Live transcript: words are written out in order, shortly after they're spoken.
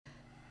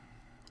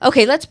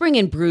Okay, let's bring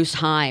in Bruce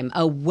Heim,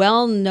 a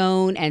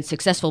well-known and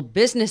successful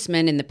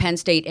businessman in the Penn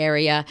State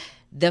area,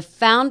 the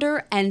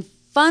founder and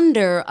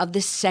funder of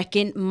the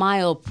Second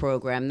Mile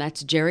program.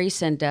 That's Jerry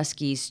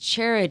Sandusky's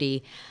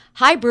charity.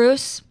 Hi,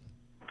 Bruce.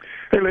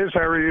 Hey, Liz,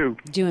 how are you?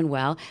 Doing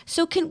well.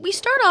 So can we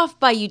start off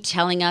by you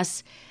telling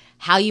us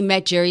how you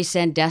met Jerry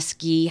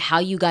Sandusky, how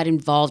you got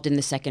involved in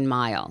the Second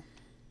Mile?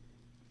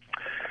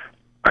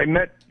 I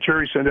met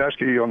Jerry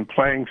Sandusky on the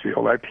playing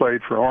field. I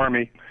played for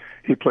Army.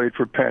 He played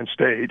for Penn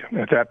State.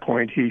 At that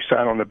point, he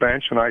sat on the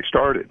bench, and I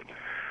started.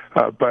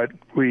 But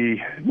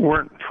we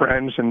weren't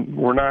friends, and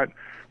we're not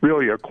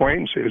really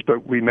acquaintances,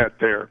 but we met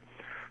there.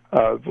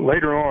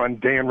 Later on,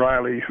 Dan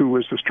Riley, who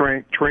was the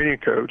strength training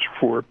coach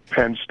for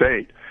Penn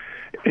State,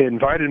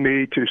 invited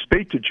me to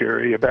speak to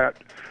Jerry about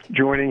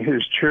joining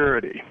his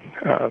charity.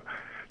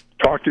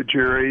 Talked to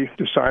Jerry,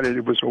 decided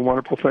it was a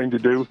wonderful thing to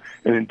do,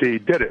 and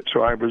indeed did it.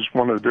 So I was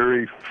one of the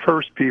very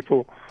first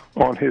people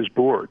on his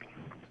board.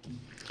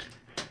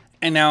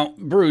 And now,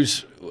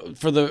 Bruce,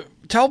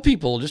 tell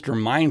people, just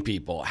remind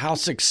people how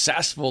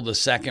successful the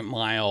Second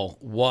Mile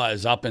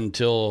was up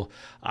until,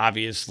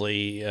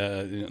 obviously,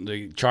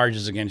 the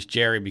charges against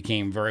Jerry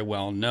became very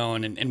well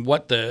known, and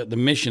what the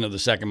mission of the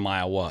Second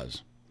Mile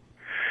was.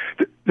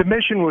 The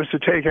mission was to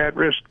take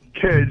at-risk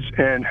kids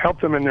and help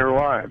them in their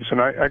lives.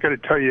 And I got to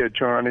tell you,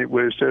 John, it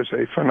was just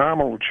a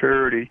phenomenal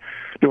charity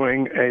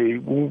doing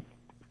a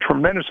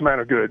tremendous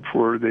amount of good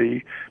for the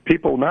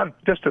people,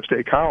 not just of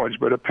State College,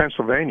 but of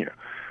Pennsylvania.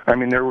 I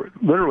mean, there were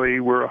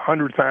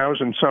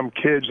 100,000 some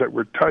kids that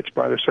were touched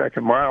by the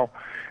Second Mile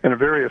in a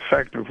very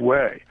effective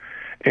way.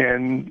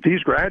 And these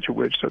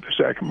graduates of the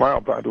Second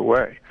Mile, by the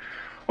way,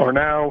 are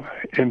now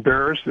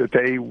embarrassed that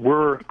they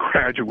were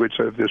graduates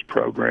of this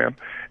program,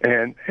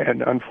 and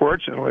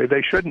unfortunately,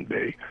 they shouldn't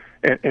be.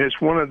 And it's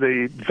one of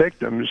the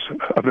victims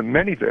of the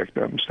many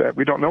victims that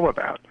we don't know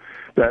about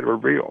that are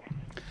real.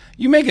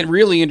 You make a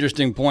really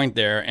interesting point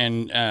there,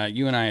 and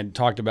you and I had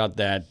talked about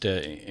that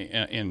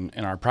in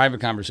our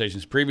private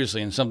conversations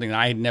previously, and something that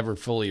I had never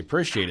fully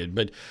appreciated.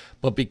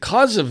 But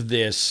because of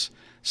this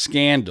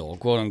scandal,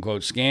 quote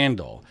unquote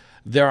scandal,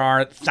 there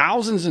are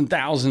thousands and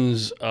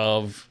thousands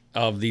of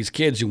these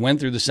kids who went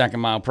through the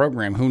Second Mile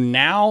program who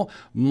now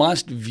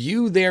must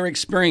view their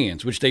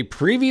experience, which they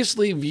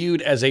previously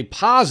viewed as a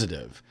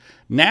positive,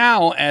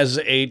 now as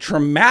a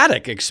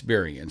traumatic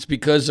experience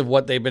because of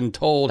what they've been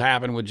told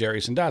happened with Jerry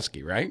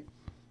Sandusky, right?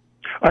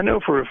 I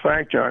know for a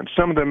fact, John,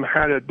 some of them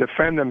had to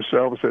defend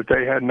themselves that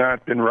they had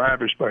not been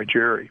ravished by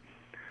Jerry.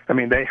 I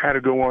mean, they had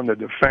to go on the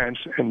defense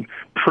and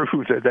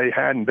prove that they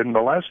hadn't been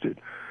molested.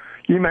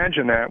 You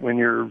imagine that when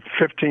you're a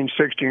 15,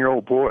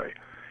 16-year-old boy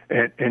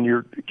and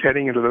you're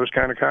getting into those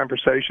kind of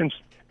conversations.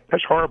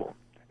 That's horrible,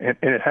 and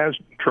it has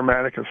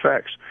traumatic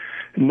effects.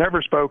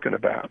 Never spoken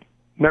about.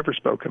 Never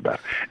spoken about.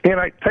 And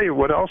I tell you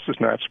what else is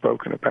not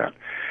spoken about.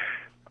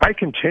 I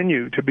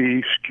continue to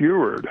be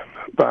skewered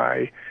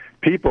by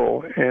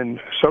people in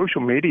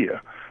social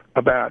media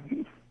about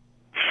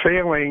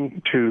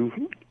failing to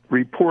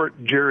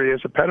report Jerry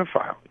as a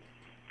pedophile.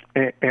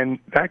 And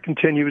that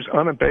continues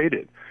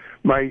unabated.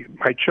 My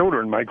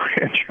children, my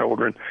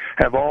grandchildren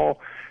have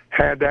all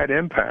had that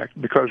impact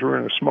because we're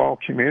in a small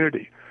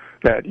community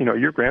that,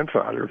 your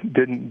grandfather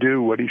didn't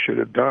do what he should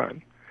have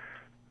done.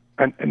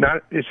 And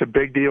that is a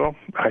big deal.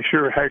 I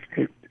sure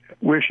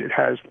wish it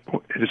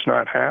is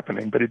not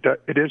happening, but it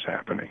is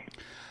happening.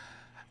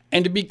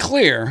 And to be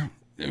clear,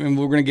 I mean,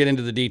 we're going to get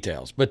into the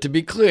details, but to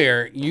be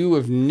clear, you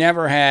have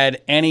never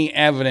had any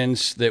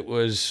evidence that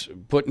was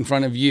put in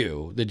front of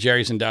you that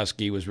Jerry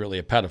Sandusky was really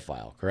a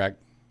pedophile,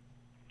 correct?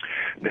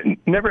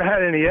 Never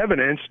had any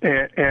evidence,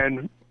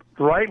 and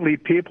rightly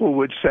people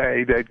would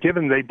say that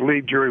given they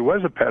believed Jerry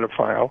was a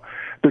pedophile,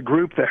 the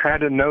group that had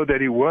to know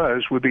that he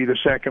was would be the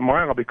Second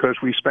Mile because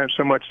we spent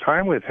so much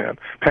time with him.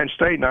 Penn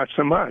State, not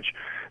so much.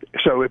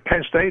 So if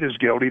Penn State is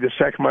guilty, the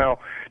Second Mile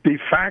de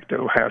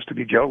facto has to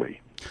be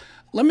guilty.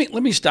 Let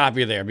me stop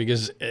you there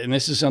because, and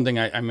this is something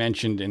I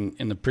mentioned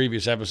in the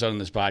previous episode in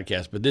this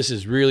podcast, but this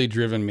has really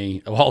driven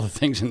me, of all the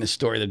things in this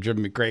story that have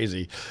driven me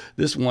crazy,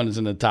 this one is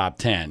in the top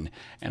 10.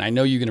 And I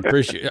know you can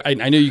appreciate I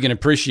know you can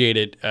appreciate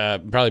it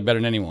probably better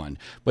than anyone.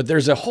 But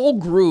there's a whole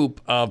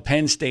group of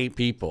Penn State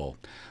people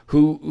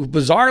who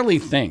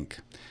bizarrely think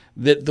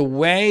that the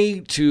way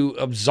to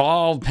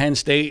absolve Penn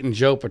State and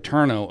Joe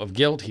Paterno of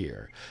guilt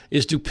here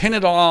is to pin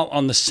it all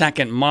on the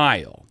Second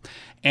Mile.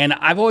 And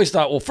I've always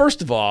thought, well,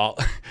 first of all,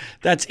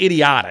 that's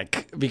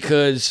idiotic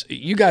because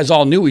you guys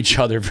all knew each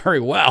other very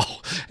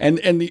well. And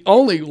the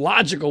only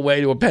logical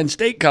way to a Penn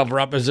State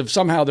cover-up is if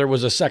somehow there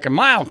was a Second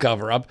Mile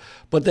cover-up,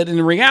 but that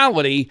in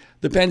reality,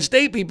 the Penn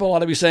State people ought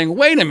to be saying,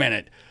 wait a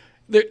minute,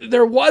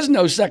 there was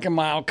no Second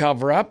Mile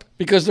cover-up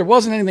because there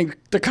wasn't anything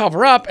to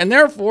cover up, and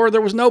therefore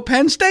there was no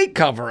Penn State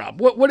cover-up.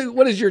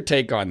 What is your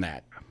take on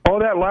that? All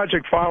that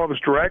logic follows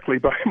directly,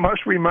 but I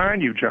must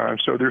remind you, John,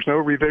 so there's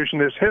no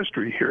revisionist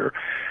history here,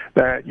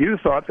 that you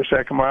thought the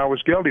Second Mile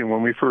was guilty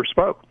when we first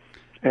spoke.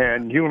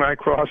 And you and I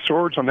crossed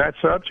swords on that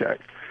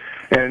subject.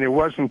 And it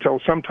wasn't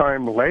until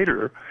sometime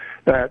later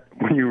that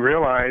when you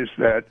realized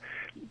that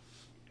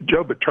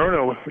Joe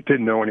Paterno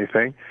didn't know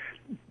anything.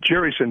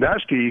 Jerry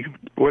Sandusky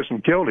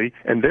wasn't guilty,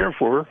 and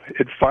therefore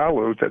it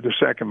followed that the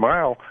Second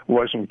Mile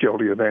wasn't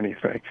guilty of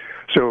anything.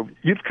 So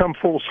you've come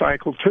full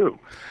cycle, too.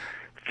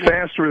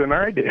 Faster than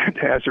I did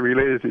as it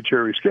related to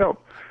Jerry's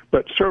guilt,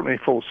 but certainly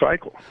full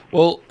cycle.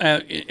 Well,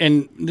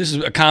 and this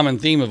is a common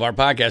theme of our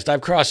podcast.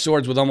 I've crossed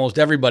swords with almost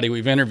everybody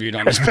we've interviewed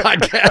on this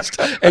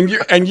podcast,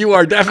 and you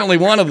are definitely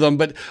one of them.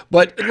 But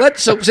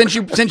since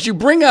you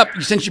bring up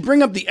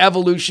the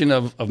evolution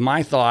of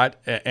my thought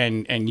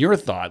and your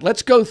thought,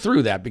 let's go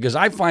through that, because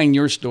I find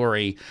your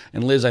story,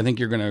 and Liz, I think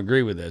you're going to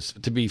agree with this,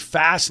 to be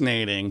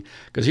fascinating,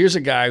 because here's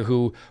a guy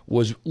who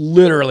was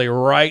literally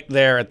right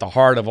there at the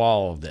heart of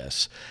all of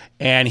this.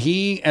 And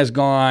he has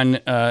gone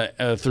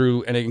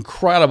through an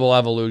incredible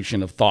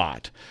evolution of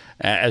thought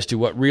as to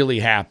what really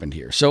happened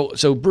here.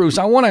 So Bruce,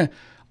 I want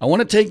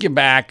to take you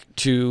back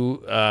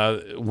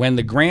to when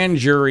the grand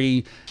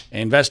jury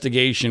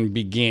investigation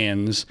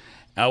begins.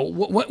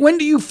 When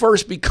do you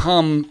first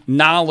become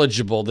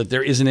knowledgeable that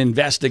there is an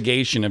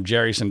investigation of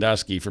Jerry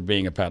Sandusky for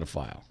being a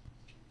pedophile?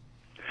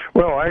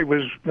 Well, I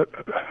was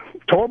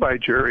told by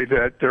Jerry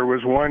that there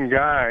was one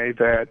guy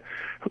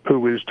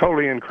who was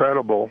totally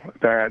incredible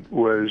that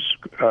was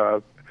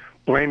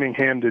blaming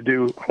him to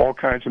do all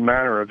kinds of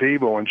manner of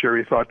evil, and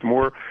Jerry thought the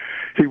more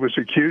he was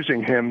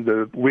accusing him,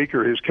 the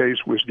weaker his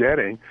case was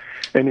getting.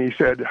 And he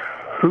said,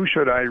 who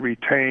should I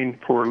retain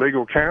for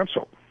legal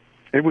counsel?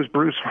 It was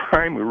Bruce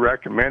Heim who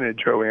recommended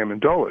Joe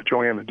Amendola. Joe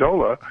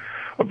Amendola,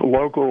 a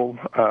local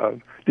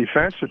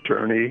defense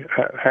attorney,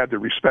 had the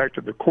respect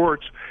of the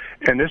courts,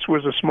 and this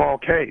was a small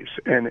case,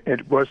 and it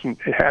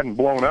hadn't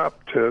blown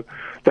up to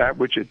that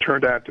which it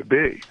turned out to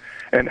be.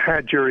 And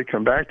had Jerry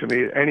come back to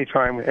me at any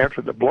time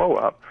after the blow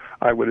up,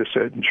 I would have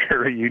said,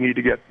 Jerry, you need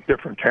to get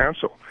different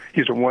counsel.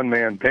 He's a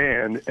one-man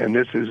band, and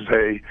this is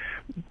a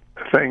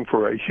thing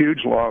for a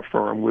huge law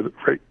firm with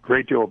a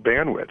great deal of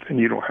bandwidth, and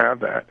you don't have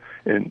that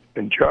in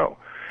Joe.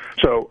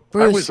 So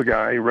Bruce. I was the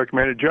guy who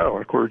recommended Joe,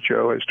 and of course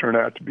Joe has turned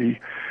out to be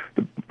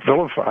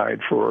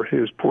vilified for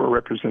his poor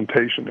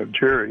representation of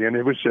Jerry, and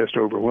it was just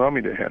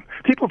overwhelming to him.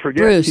 People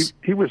forget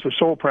he was a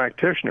sole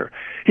practitioner.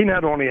 He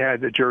not only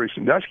had the Jerry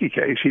Sandusky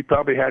case, he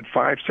probably had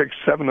 5, 6,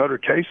 7 other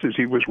cases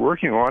he was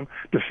working on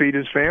to feed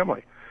his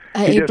family.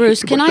 Hey,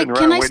 Bruce, can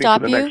I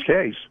stop you? Next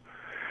case.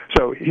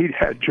 So he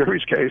had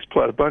Jerry's case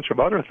plus a bunch of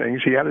other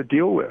things he had to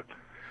deal with.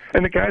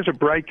 And the guy's a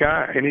bright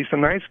guy, and he's a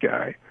nice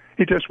guy.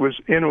 He just was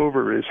in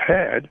over his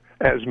head,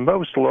 as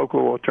most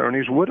local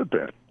attorneys would have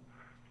been.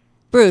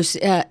 Bruce,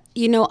 I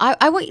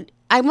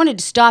wanted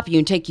to stop you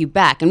and take you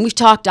back. And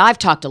I've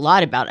talked a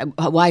lot about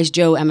why is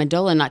Joe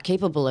Amendola not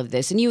capable of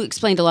this. And you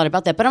explained a lot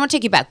about that. But I want to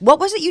take you back. What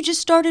was it you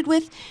just started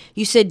with?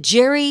 You said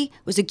Jerry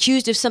was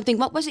accused of something.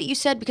 What was it you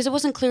said? Because it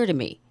wasn't clear to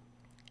me.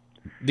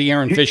 The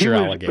Aaron Fisher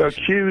allegation. He was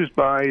accused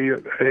by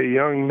a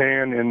young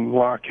man in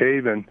Lock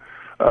Haven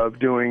of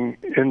doing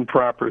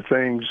improper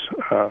things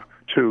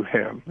to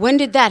him. When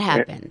did that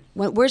happen?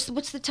 What's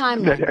the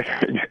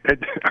timeline?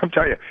 I'm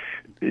telling you,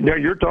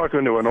 you're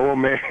talking to an old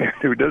man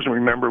who doesn't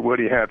remember what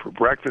he had for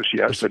breakfast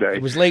yesterday.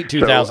 It was late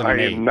 2008. So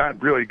I am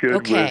not really good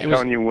with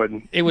telling you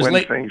when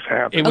things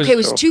happen. It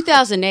was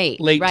 2008.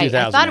 Late right.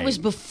 2008. I thought it was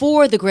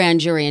before the grand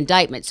jury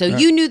indictment. So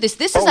you knew this.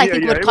 This is, I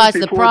think, what it caused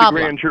was the before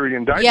problem. The grand jury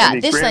indictment. Yeah,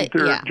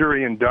 the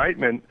jury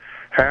indictment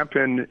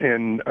happened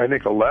in, I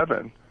think,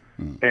 11.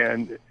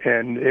 And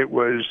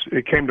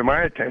it came to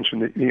my attention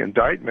that the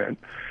indictment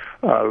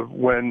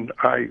when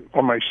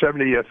on my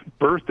 70th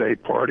birthday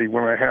party,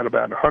 when I had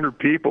about 100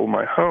 people in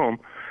my home,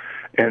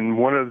 and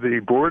one of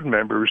the board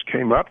members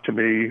came up to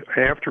me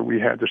after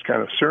we had this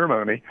kind of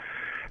ceremony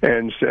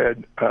and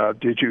said,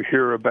 did you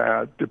hear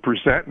about the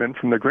presentment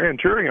from the grand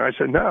jury? And I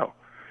said, no.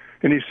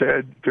 And he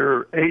said, there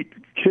are 8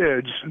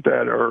 kids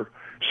that are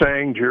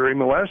saying Jerry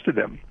molested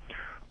them.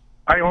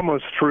 I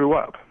almost threw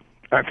up.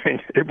 I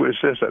mean, it was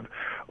just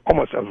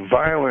almost a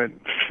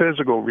violent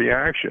physical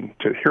reaction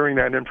to hearing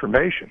that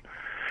information.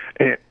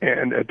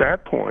 And at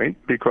that point,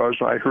 because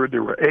I heard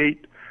there were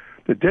 8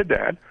 that did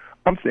that,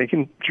 I'm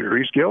thinking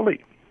Jerry's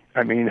guilty.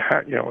 I mean,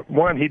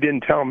 one, he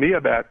didn't tell me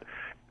about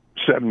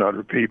 7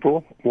 other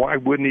people. Why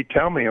wouldn't he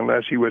tell me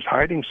unless he was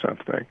hiding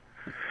something?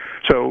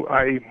 So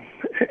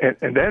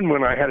and then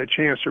when I had a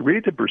chance to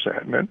read the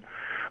presentment,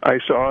 I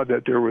saw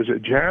that there was a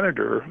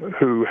janitor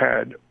who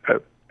had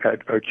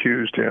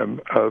accused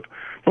him of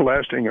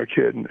molesting a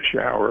kid in the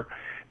shower,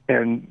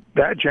 and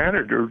that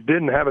janitor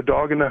didn't have a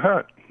dog in the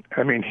hunt.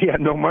 I mean, he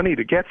had no money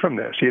to get from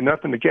this. He had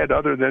nothing to get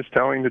other than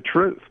telling the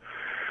truth.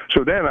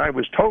 So then I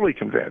was totally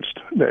convinced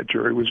that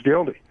Jerry was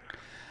guilty.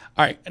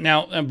 All right.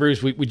 Now,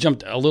 Bruce, we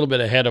jumped a little bit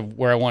ahead of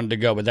where I wanted to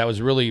go, but that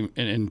was really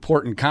an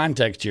important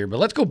context here. But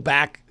let's go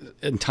back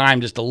in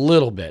time just a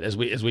little bit as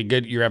we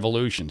get your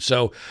evolution.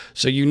 So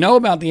you know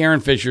about the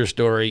Aaron Fisher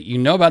story. You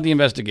know about the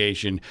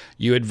investigation.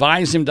 You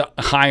advised him to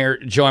hire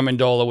Joe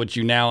Amendola, which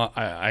you now,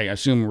 I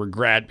assume,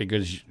 regret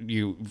because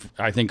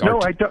I think...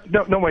 No, I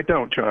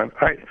don't, John.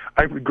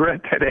 I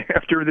regret that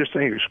after this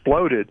thing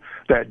exploded,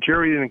 that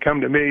Jerry didn't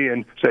come to me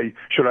and say,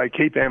 should I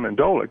keep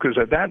Amendola? Because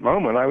at that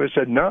moment, I would have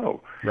said,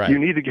 no. Right. You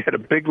need to get get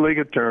a big league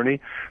attorney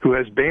who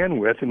has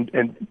bandwidth,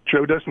 and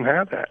Joe doesn't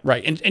have that.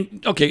 Right.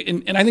 And okay,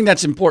 and I think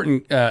that's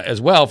important as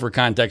well for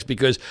context,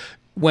 because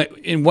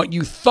in what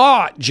you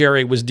thought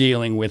Jerry was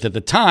dealing with at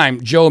the time,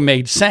 Joe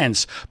made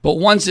sense. But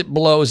once it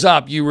blows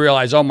up, you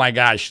realize, oh my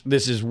gosh,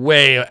 this is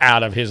way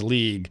out of his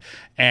league.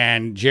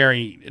 And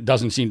Jerry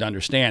doesn't seem to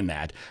understand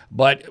that.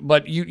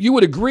 But you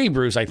would agree,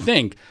 Bruce, I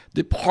think,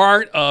 that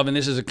part of, and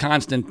this is a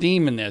constant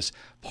theme in this,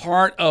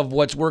 part of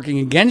what's working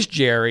against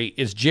Jerry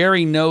is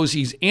Jerry knows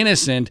he's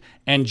innocent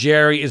and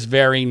Jerry is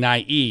very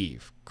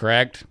naive,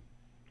 correct?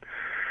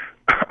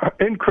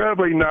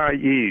 Incredibly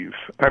naive.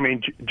 I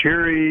mean,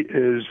 Jerry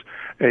is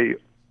a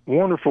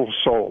wonderful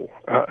soul,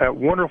 a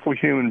wonderful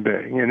human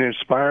being, and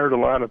inspired a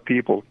lot of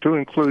people, to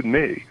include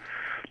me,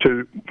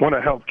 to want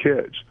to help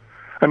kids.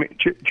 I mean,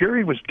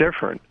 Jerry was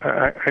different.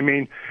 I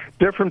mean,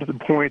 different to the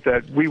point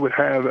that we would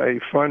have a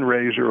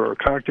fundraiser or a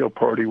cocktail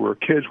party where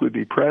kids would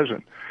be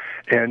present,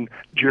 and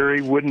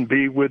Jerry wouldn't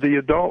be with the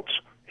adults.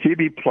 He'd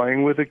be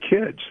playing with the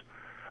kids.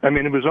 I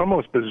mean, it was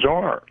almost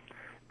bizarre,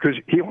 because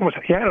he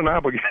had an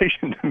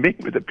obligation to meet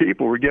with the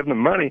people who were giving him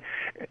money,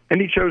 and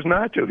he chose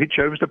not to. He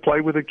chose to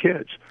play with the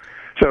kids.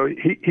 So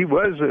he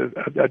was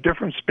a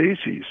different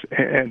species,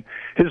 and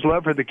his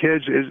love for the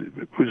kids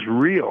was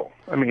real.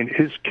 I mean,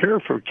 his care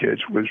for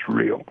kids was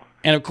real.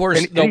 And of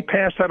course, and he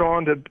passed that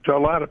on to a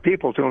lot of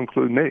people, to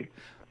include me.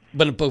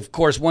 But of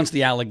course, once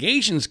the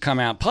allegations come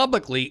out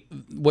publicly,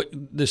 what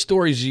the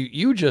stories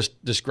you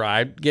just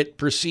described get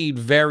perceived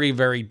very,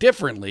 very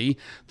differently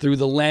through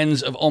the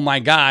lens of, oh my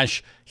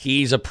gosh,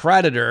 he's a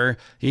predator,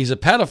 he's a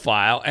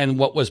pedophile, and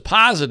what was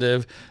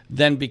positive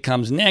then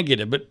becomes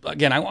negative. But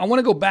again, I want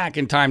to go back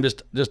in time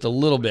just a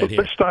little bit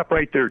here. Let's stop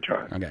right there,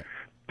 John. Okay.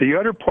 The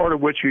other part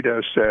of what you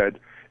just said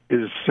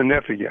is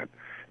significant,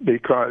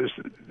 because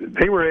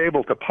they were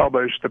able to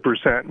publish the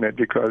presentment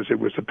because it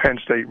was a Penn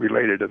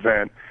State-related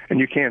event, and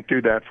you can't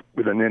do that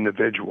with an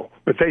individual.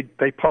 But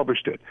they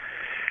published it.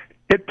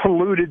 It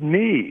polluted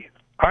me.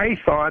 I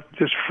thought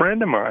this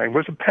friend of mine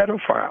was a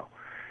pedophile,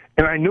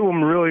 and I knew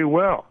him really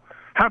well.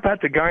 How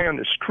about the guy on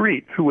the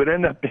street who would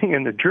end up being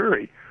in the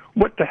jury?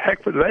 What the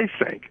heck would they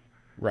think?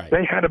 Right.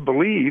 They had to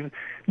believe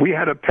we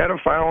had a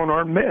pedophile in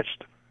our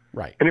midst.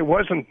 Right. And it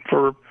wasn't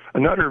for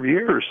another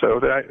year or so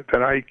that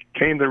I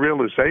came to the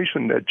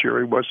realization that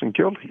Jerry wasn't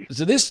guilty.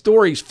 So this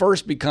story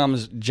first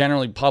becomes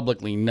generally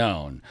publicly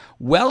known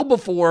well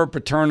before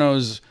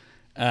Paterno's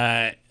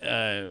firing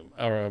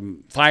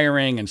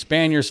and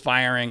Spanier's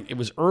firing. It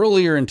was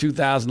earlier in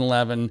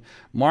 2011,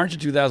 March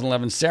of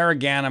 2011. Sarah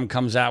Ganim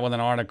comes out with an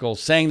article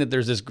saying that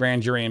there's this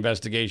grand jury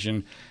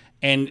investigation.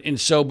 And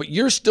so, but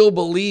you're still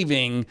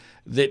believing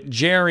that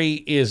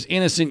Jerry is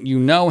innocent. You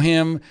know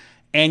him.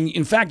 And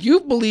in fact, you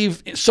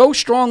believe so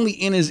strongly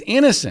in his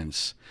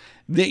innocence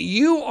that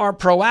you are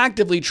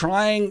proactively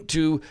trying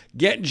to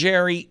get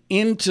Jerry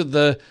into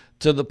the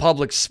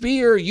public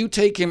sphere. You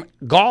take him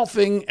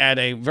golfing at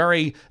a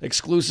very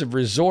exclusive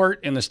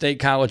resort in the State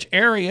College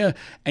area,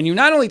 and you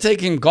not only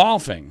take him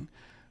golfing,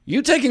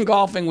 you take him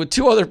golfing with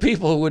two other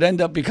people who would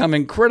end up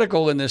becoming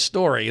critical in this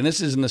story. And this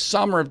is in the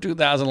summer of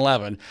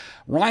 2011.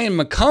 Ryan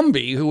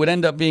McCumbee, who would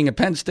end up being a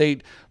Penn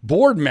State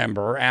board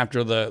member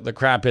after the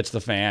crap hits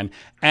the fan,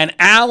 and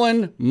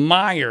Alan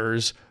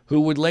Myers,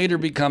 who would later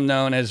become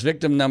known as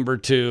victim number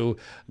 2,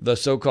 the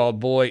so-called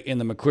boy in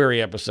the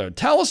McQuarrie episode.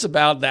 Tell us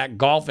about that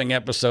golfing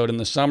episode in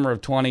the summer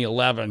of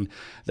 2011,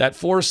 that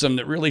foursome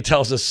that really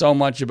tells us so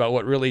much about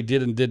what really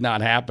did and did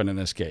not happen in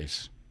this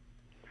case.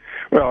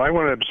 Well, I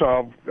want to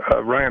absolve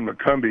Ryan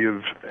McCumbee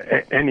of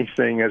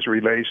anything as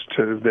relates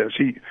to this.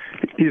 He's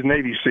a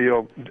Navy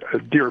SEAL, a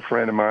dear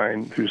friend of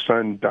mine whose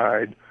son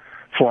died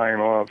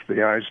flying off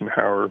the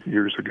Eisenhower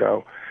years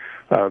ago.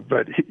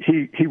 But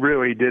he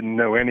really didn't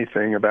know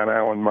anything about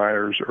Alan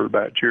Myers or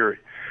about Jerry.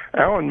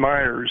 Alan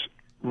Myers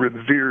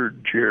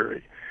revered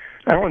Jerry.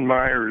 Alan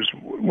Myers,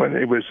 when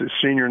it was his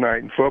senior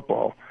night in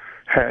football,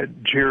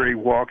 had Jerry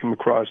walk him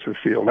across the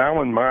field.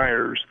 Alan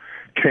Myers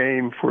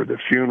came for the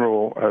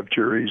funeral of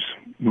Jerry's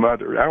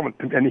mother,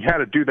 and he had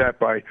to do that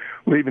by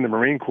leaving the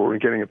Marine Corps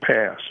and getting a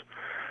pass.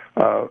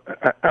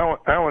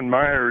 Alan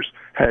Myers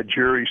had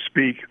Jerry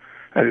speak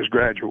at his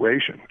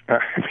graduation. I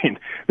mean,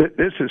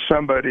 this is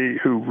somebody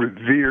who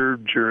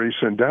revered Jerry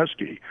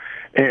Sandusky,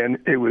 and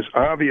it was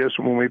obvious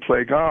when we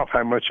played golf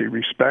how much he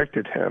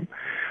respected him.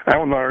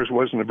 Alan Myers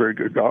wasn't a very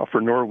good golfer,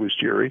 nor was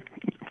Jerry.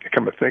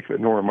 Come to think of it,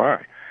 nor am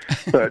I.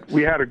 But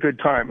we had a good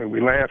time, and we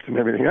laughed and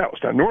everything else.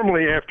 Now,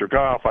 normally after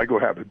golf, I go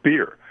have a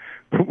beer.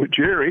 But with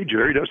Jerry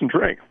doesn't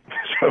drink.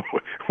 So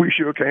we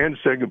shook hands,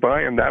 said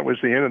goodbye, and that was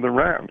the end of the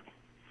round.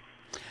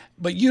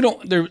 But you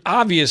don't.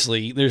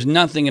 There's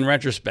nothing in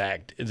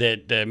retrospect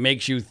that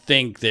makes you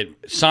think that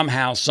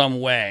somehow, some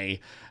way,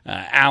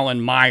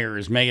 Alan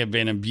Myers may have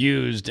been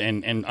abused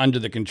and under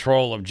the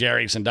control of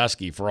Jerry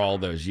Sandusky for all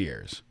those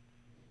years.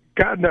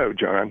 God no,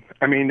 John.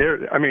 I mean,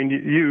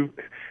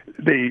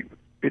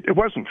 it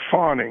wasn't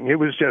fawning. It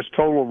was just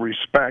total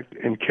respect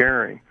and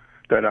caring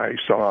that I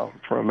saw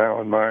from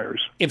Alan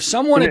Myers. If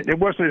someone, it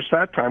wasn't just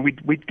that time.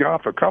 We'd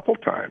golf a couple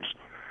times,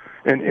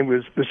 and it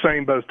was the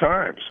same both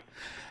times.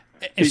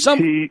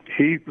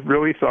 He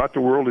really thought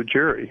the world of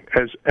Jerry,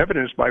 as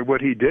evidenced by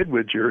what he did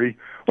with Jerry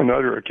on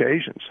other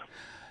occasions.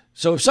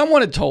 So if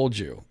someone had told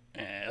you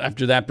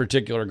after that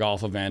particular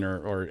golf event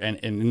or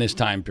in this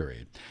time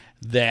period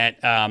that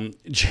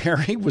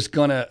Jerry was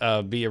going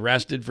to be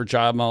arrested for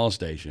child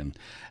molestation,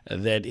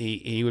 that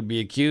he would be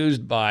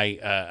accused by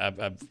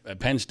a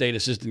Penn State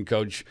assistant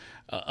coach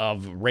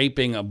of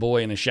raping a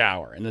boy in a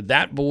shower, and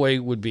that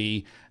boy would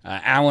be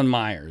Alan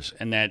Myers,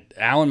 and that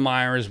Alan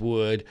Myers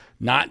would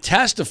not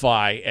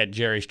testify at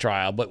Jerry's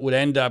trial, but would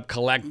end up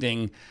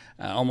collecting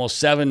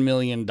almost $7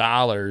 million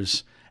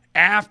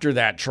after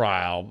that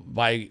trial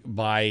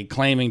by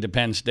claiming to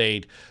Penn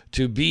State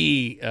to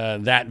be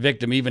that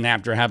victim, even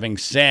after having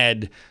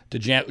said to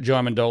Joe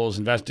Amendola's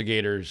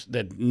investigators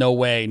that no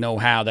way, no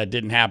how, that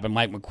didn't happen.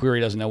 Mike McQueary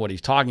doesn't know what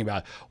he's talking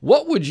about.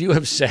 What would you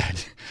have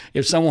said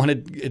if someone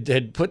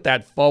had put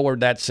that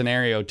forward, that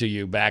scenario to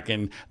you back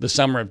in the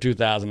summer of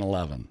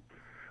 2011?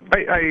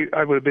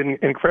 I would have been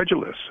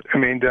incredulous. I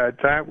mean,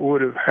 that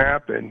would have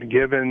happened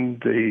given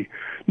the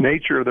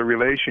nature of the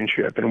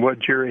relationship and what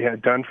Jerry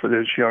had done for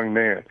this young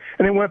man.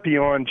 And it went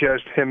beyond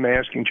just him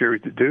asking Jerry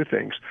to do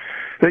things.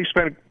 They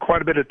spent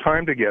quite a bit of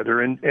time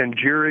together, and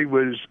Jerry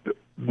was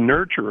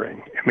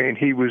nurturing. I mean,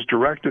 he was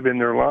directive in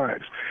their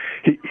lives.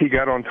 He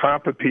got on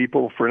top of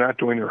people for not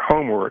doing their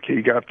homework.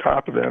 He got on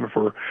top of them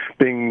for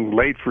being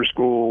late for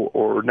school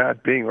or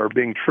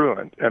being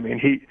truant. I mean,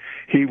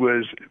 he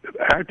was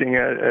acting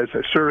as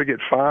a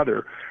surrogate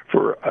father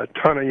for a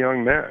ton of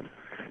young men,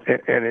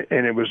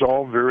 and it was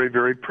all very,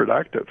 very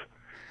productive.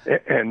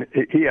 And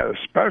he had a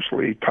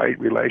especially tight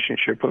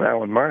relationship with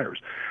Alan Myers.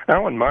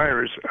 Alan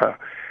Myers,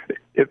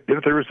 if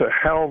there was a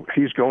hell,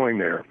 he's going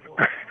there.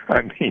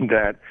 I mean,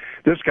 that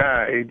this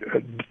guy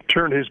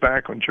turned his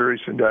back on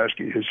Jerry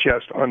Sandusky is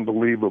just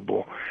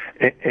unbelievable.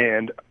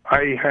 And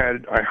I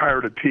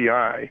hired a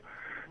PI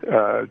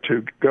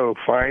to go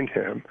find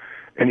him,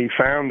 and he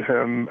found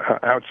him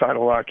outside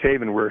of Lock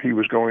Haven where he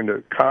was going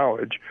to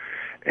college,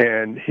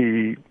 and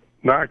he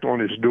knocked on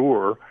his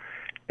door,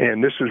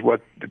 and this is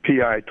what the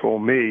PI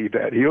told me,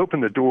 that he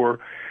opened the door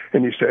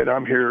and he said,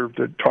 "I'm here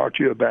to talk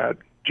to you about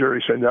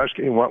Jerry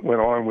Sandusky and what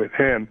went on with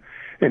him."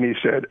 And he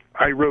said,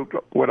 "I wrote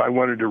what I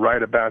wanted to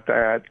write about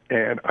that,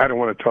 and I don't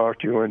want to talk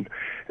to you. And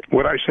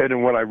what I said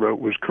and what I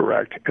wrote was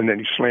correct." And then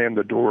he slammed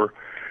the door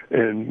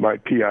in my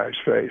PI's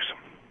face.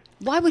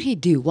 Why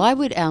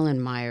would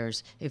Alan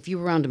Myers, if you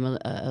were around him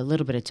a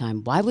little bit of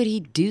time, why would he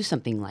do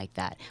something like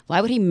that?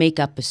 Why would he make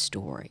up a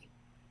story?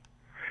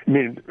 You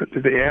mean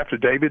the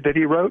affidavit that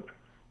he wrote?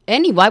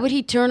 Why would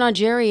he turn on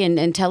Jerry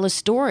and tell a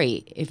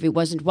story if it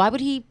wasn't? Why would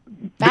he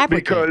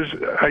fabricate? Because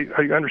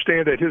I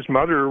understand that his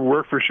mother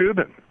worked for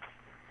Shubin.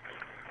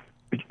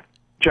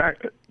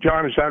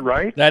 John, is that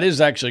right? That is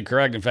actually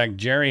correct. In fact,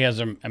 Jerry has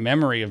a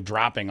memory of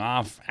dropping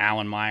off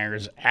Alan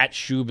Myers at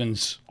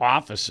Shubin's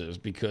offices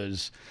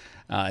because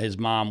his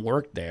mom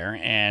worked there,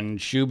 and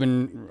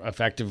Shubin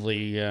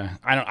effectively,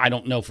 I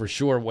don't know for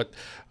sure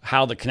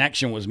how the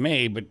connection was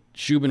made, but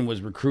Shubin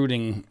was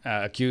recruiting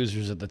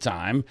accusers at the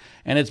time,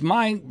 and it's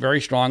my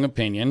very strong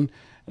opinion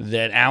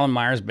that Alan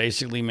Myers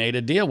basically made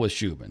a deal with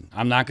Shubin.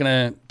 I'm not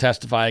going to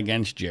testify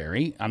against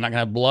Jerry. I'm not going to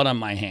have blood on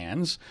my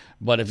hands.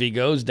 But if he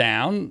goes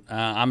down,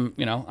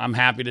 I'm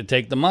happy to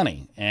take the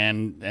money,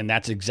 and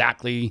that's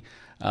exactly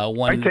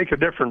one. I take a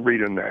different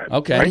read on that.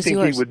 Okay, I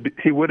think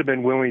he would have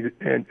been willing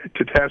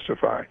to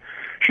testify.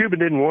 Shubin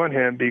didn't want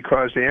him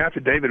because the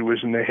affidavit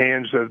was in the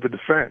hands of the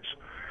defense,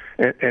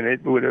 and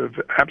it would have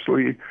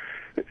absolutely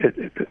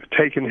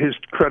taken his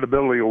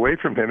credibility away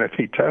from him if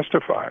he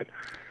testified.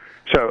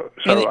 So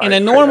in a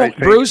normal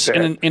Bruce,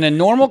 in a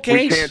normal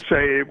case, we can't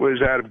say it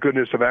was out of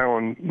goodness of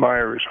Alan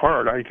Myers'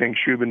 heart. I think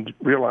Shubin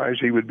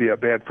realized he would be a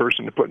bad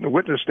person to put in the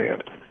witness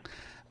stand.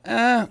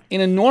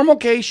 In a normal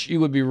case,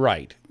 you would be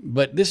right,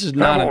 but this is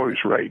not. I'm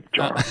always right,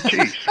 John.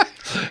 Jeez.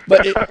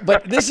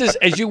 But this is,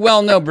 as you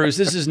well know, Bruce,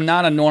 this is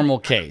not a normal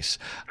case.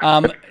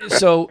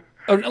 So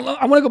I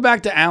want to go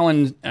back to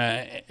Alan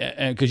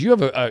because you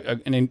have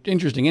an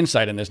interesting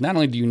insight in this. Not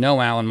only do you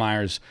know Alan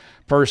Myers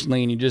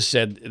personally, and you just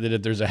said that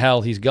if there's a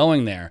hell, he's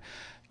going there.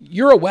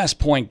 You're a West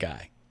Point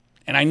guy.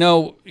 And I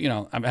know,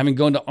 I've been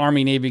going to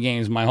Army-Navy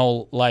games my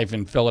whole life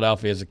in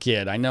Philadelphia as a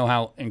kid. I know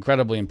how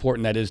incredibly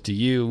important that is to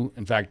you.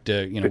 In fact,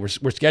 we're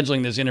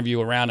scheduling this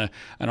interview around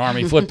an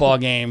Army football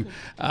game.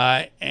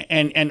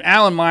 And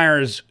Alan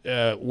Myers,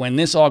 when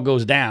this all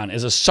goes down,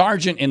 is a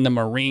sergeant in the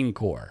Marine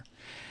Corps.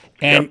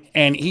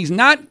 And he's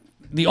not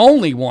the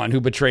only one who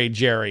betrayed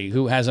Jerry,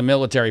 who has a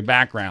military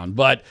background,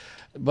 but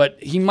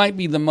he might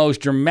be the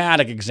most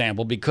dramatic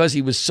example because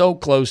he was so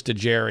close to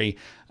Jerry,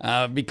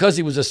 because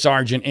he was a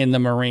sergeant in the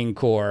Marine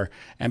Corps,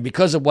 and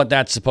because of what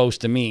that's supposed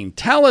to mean.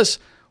 Tell us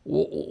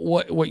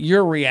what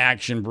your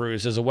reaction,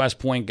 Bruce, as a West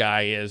Point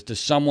guy is to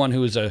someone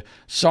who is a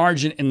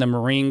sergeant in the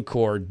Marine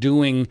Corps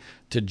doing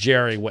to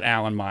Jerry what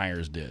Alan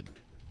Myers did.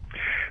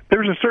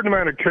 there's a certain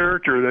amount of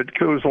character that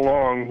goes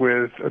along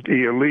with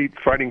the elite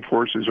fighting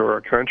forces of our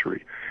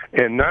country.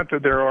 And not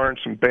that there aren't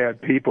some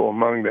bad people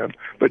among them,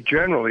 but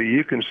generally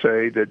you can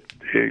say that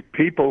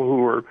people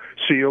who are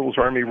SEALs,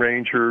 Army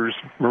Rangers,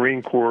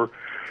 Marine Corps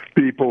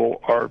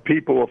people are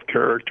people of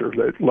character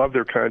that love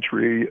their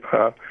country,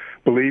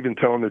 believe in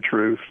telling the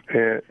truth,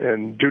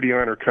 and duty,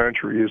 honor,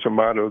 country is a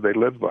motto they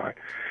live by.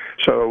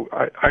 So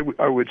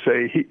I would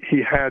say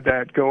he had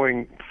that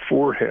going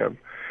for him.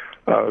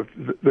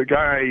 The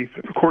guy,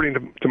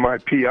 according to my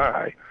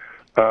PI,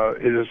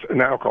 is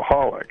an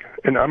alcoholic.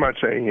 And I'm not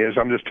saying he is.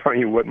 I'm just telling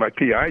you what my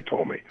PI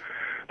told me,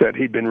 that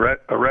he'd been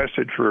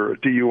arrested for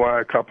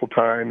DUI a couple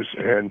times,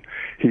 and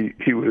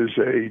he was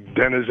a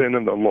denizen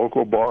in the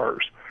local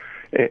bars.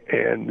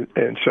 And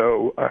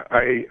so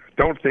I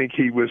don't think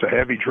he was a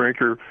heavy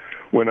drinker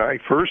when I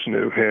first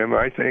knew him.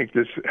 I think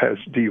this has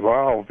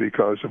devolved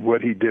because of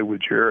what he did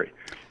with Jerry.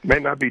 It may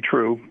not be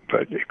true,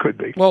 but it could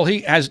be. Well,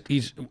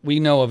 we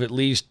know of at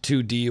least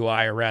 2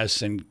 DUI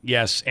arrests, and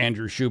yes,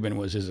 Andrew Shubin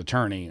was his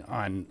attorney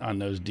on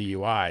those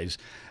DUIs.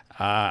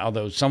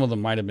 Although some of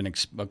them might have been,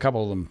 a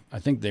couple of them, I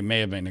think they may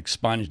have been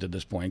expunged at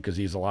this point because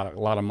he's a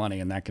lot of money,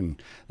 and that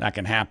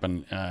can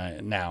happen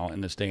now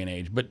in this day and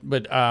age.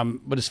 But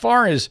as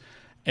far as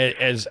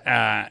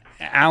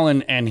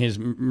Alan and his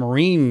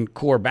Marine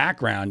Corps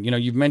background,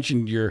 you've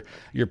mentioned your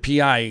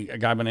PI, a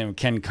guy by the name of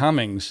Ken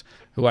Cummings,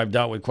 who I've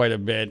dealt with quite a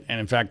bit, and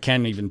in fact,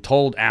 Ken even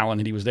told Alan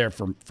that he was there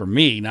for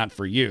me, not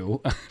for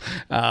you,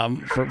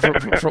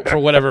 for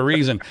whatever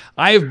reason.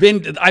 I've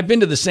been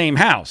to the same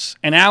house,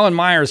 and Alan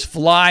Myers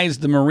flies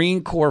the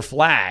Marine Corps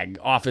flag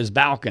off his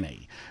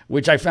balcony,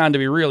 which I found to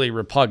be really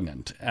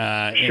repugnant.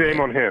 Shame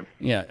on him.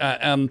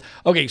 Yeah.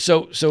 Okay.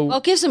 So. Well,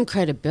 it gives him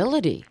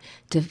credibility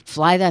to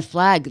fly that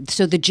flag.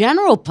 So the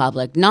general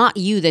public, not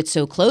you that's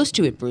so close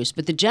to it, Bruce,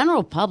 but the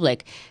general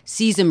public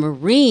sees a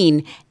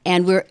Marine,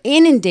 and we're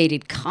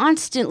inundated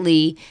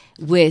constantly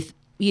with,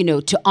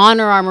 to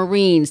honor our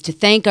Marines, to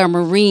thank our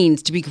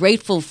Marines, to be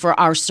grateful for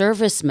our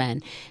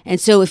servicemen.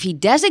 And so if he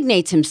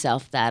designates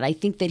himself that, I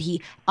think that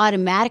he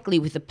automatically,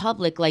 with the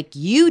public like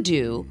you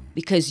do,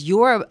 because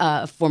you're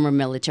a former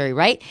military,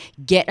 right,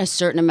 get a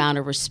certain amount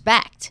of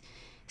respect.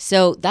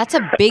 So that's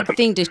a big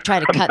thing to try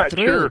to cut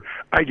through. I'm not sure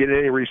I get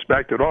any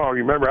respect at all.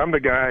 You remember, I'm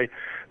the guy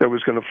that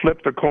was going to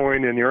flip the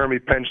coin in the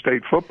Army-Penn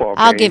State football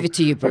game. I'll give it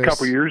to you, Bruce. A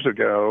couple years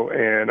ago,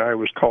 and I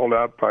was called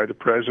up by the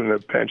president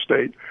of Penn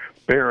State,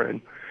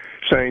 Barron,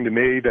 saying to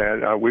me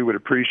that we would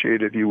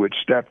appreciate if you would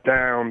step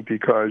down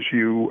because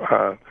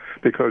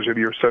of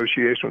your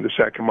association with the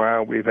Second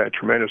Mile. We've had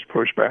tremendous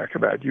pushback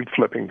about you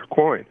flipping the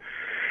coin.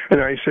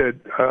 And I said,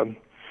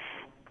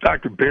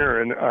 Dr.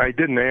 Barron, I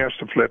didn't ask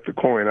to flip the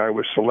coin. I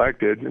was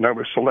selected, and I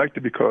was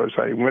selected because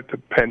I went to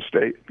Penn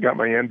State, got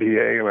my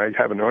MBA, and I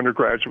have an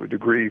undergraduate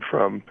degree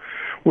from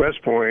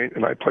West Point,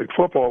 and I played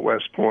football at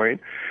West Point,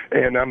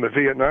 and I'm a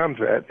Vietnam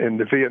vet, and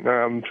the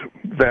Vietnam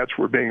vets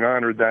were being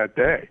honored that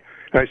day.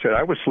 And I said,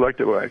 I was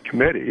selected by a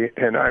committee,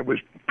 and I was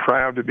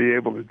proud to be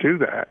able to do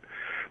that,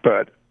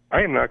 but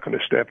I am not going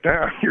to step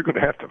down. You're going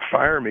to have to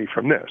fire me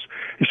from this.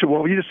 He said,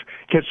 well, you just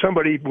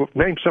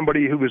name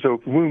somebody who was a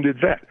wounded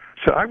vet.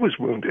 So I was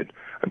wounded.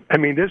 I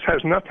mean, this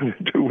has nothing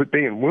to do with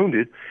being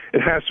wounded.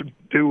 It has to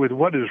do with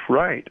what is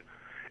right.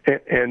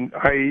 And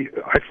I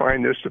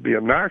find this to be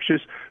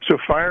obnoxious. So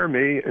fire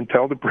me and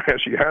tell the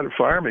press you had to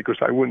fire me because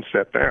I wouldn't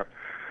step down.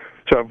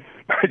 So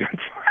I got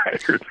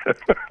fired.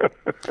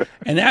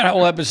 And that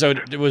whole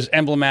episode was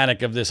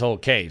emblematic of this whole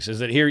case, is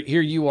that here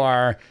you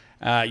are.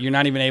 You're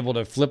not even able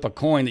to flip a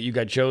coin that you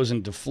got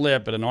chosen to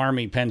flip at an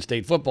Army-Penn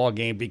State football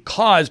game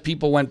because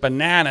people went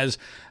bananas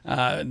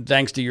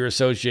thanks to your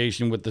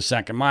association with the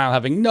Second Mile,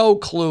 having no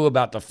clue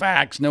about the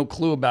facts, no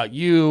clue about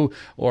you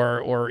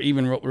or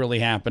even what really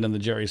happened in the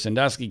Jerry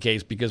Sandusky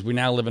case, because we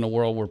now live in a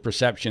world where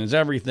perception is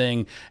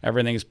everything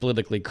is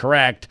politically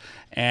correct,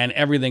 and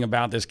everything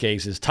about this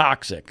case is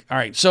toxic. All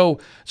right, so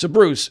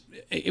Bruce,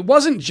 it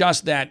wasn't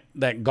just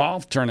that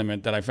golf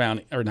tournament that I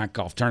found, or not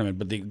golf tournament,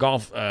 but the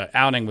golf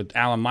outing with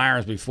Alan Myers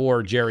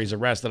before Jerry's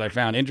arrest that I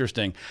found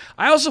interesting.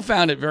 I also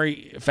found it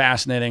very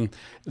fascinating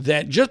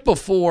that just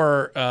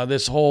before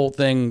this whole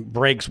thing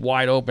breaks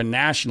wide open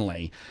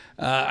nationally,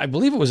 I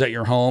believe it was at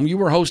your home, you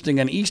were hosting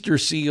an Easter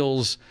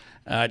Seals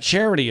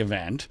charity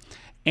event,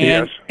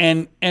 and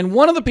yes. and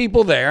one of the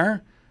people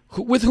there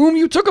with whom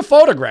you took a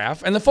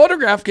photograph, and the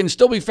photograph can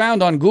still be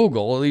found on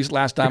Google, at least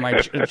last time I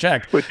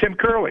checked. With Tim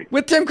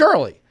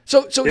Curley.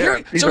 So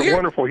he's a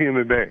wonderful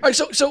human being. All right,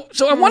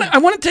 so I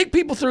want to take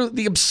people through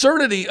the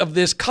absurdity of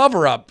this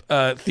cover-up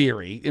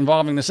theory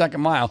involving the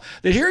Second Mile.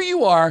 That here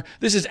you are.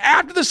 This is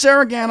after the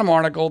Sarah Ganim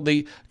article.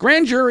 The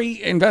grand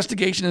jury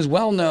investigation is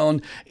well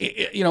known.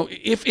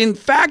 If in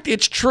fact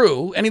it's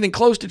true, anything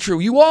close to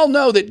true, you all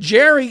know that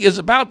Jerry is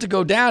about to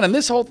go down, and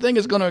this whole thing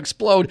is going to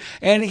explode.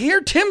 And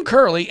here, Tim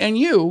Curley and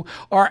you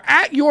are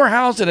at your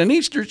house at an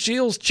Easter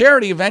Seals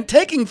charity event,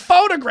 taking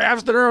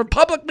photographs that are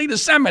publicly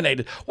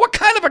disseminated. What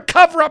kind of a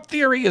cover-up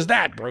theory is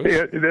that, Bruce?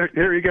 Yeah,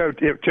 there you go.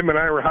 Tim and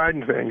I were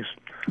hiding things.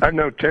 I've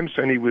known Tim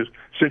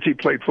since he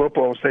played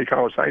football at State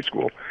College High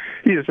School.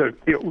 he is a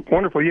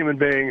wonderful human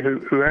being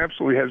who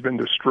absolutely has been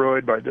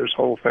destroyed by this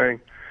whole thing.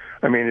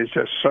 I mean, it's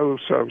just so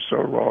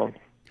wrong.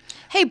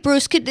 Hey,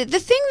 Bruce, the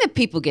thing that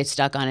people get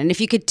stuck on, and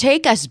if you could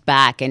take us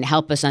back and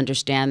help us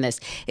understand this,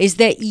 is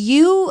that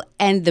you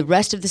and the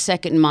rest of the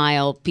Second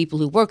Mile, people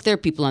who work there,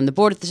 people on the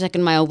board at the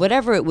Second Mile,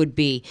 whatever it would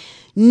be,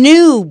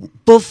 knew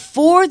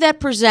before that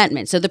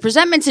presentment. So the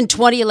presentment's in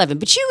 2011,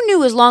 but you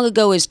knew as long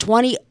ago as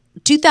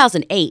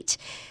 2008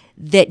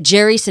 that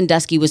Jerry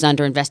Sandusky was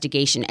under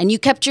investigation, and you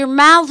kept your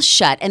mouth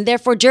shut, and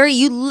therefore, Jerry,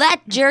 you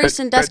let Jerry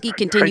Sandusky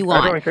continue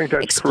on. I don't think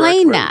that's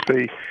Explain correct,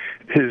 that.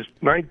 His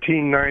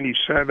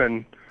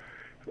 1997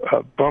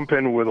 bump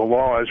in with a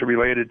law as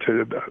related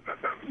to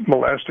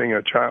molesting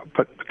a child,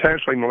 but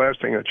potentially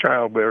molesting a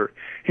child where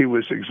he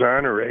was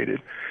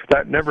exonerated.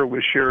 That never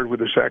was shared with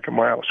the Second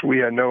Mile, so we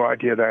had no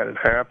idea that had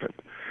happened.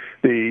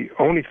 The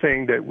only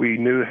thing that we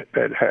knew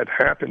that had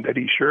happened that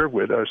he shared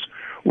with us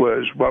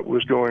was what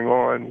was going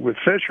on with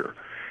Fisher,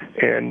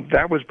 and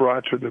that was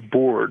brought to the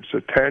board's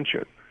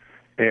attention.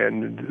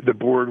 And the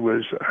board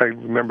was, I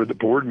remember the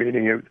board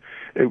meeting,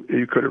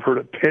 you could have heard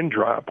a pin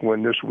drop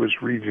when this was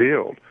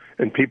revealed,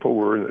 and people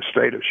were in a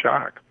state of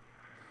shock.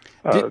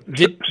 I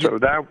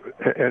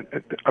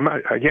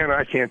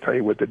can't tell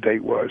you what the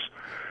date was,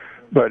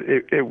 but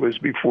it was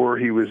before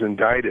he was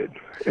indicted.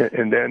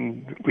 And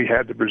then we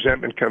had the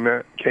presentment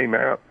came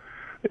out,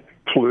 it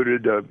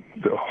polluted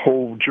the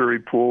whole jury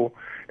pool,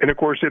 and of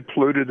course it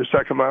polluted the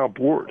Second Mile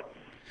board.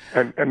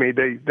 And I mean,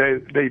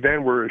 they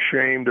then were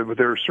ashamed of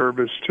their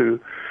service to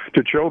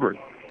children.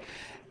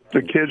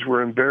 The kids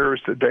were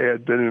embarrassed that they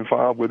had been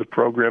involved with the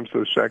programs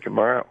of the Second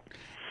Mile.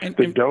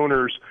 The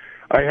donors,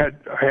 I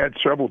had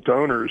several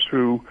donors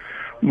who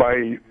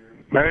my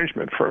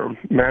management firm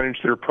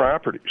managed their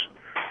properties,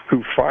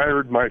 who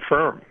fired my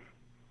firm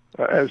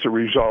as a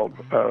result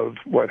of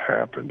what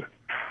happened.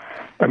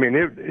 I mean,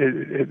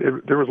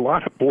 there was a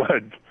lot of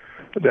blood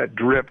that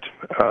dripped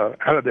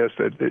out of this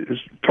that is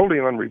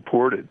totally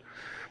unreported,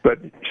 but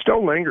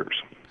still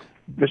lingers.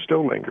 It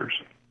still lingers.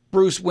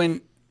 Bruce,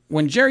 when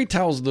Jerry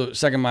tells the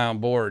Second Mile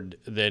board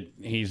that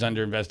he's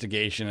under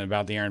investigation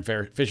about the Aaron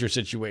Fisher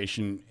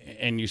situation,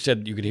 and you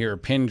said you could hear a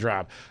pin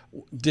drop,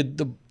 did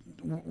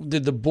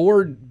the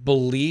board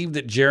believe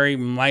that Jerry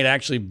might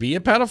actually be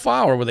a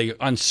pedophile, or were they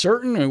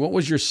uncertain? I mean, what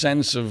was your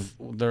sense of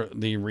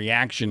the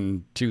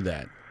reaction to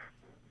that?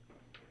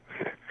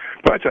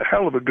 Well, that's a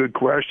hell of a good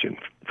question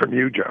from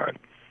you, John.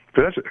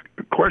 But that's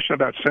a question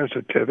about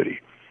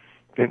sensitivity,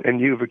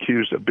 and you've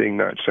accused of being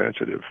not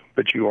sensitive,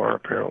 but you are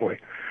apparently.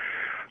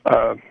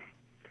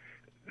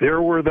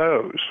 There were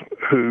those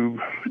who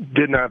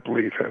did not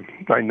believe him.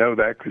 I know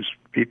that because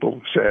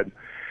people said,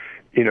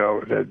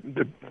 that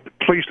the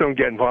police don't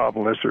get involved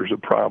unless there's a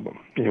problem.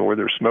 Where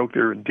there's smoke,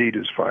 there indeed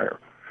is fire.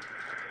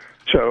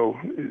 So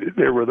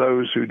there were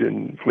those who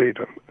didn't believe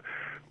him.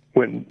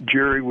 When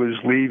Jerry was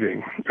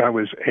leaving, I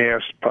was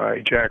asked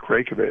by Jack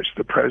Rakovich,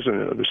 the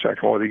president of the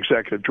Second Mile, the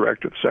executive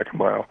director of the Second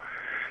Mile,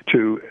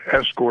 to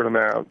escort him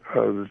out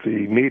of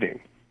the meeting,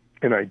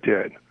 and I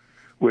did,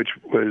 which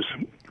was,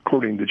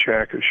 according to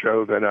Jack, a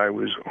show that I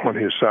was on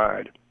his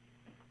side.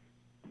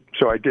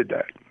 So I did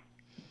that.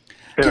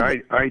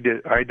 And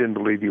I didn't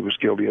believe he was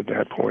guilty at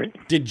that point.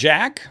 Did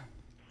Jack?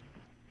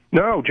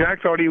 No,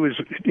 Jack thought he was,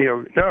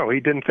 no, he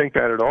didn't think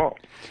that at all.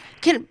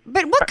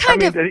 But what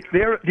kind of...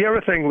 The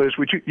other thing, Liz,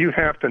 which you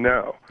have to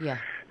know, yeah.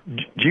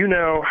 Do you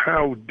know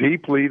how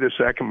deeply the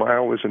Second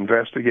Mile was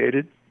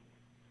investigated?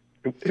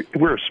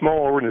 We're a small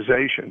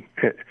organization,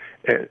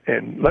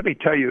 and let me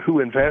tell you who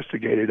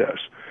investigated us.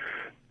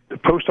 The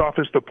Post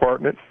Office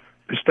Department,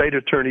 the State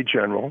Attorney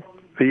General,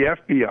 the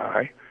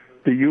FBI,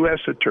 the U.S.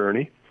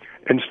 Attorney,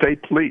 and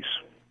state police.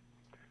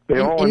 They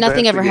all and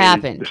nothing ever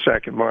happened. The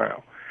Second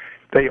Mile.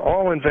 They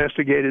all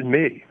investigated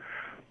me.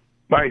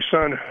 My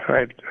son, I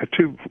had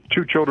two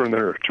children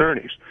that are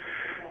attorneys.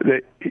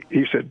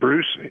 He said,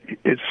 Bruce,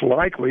 it's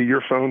likely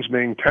your phone's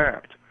being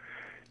tapped.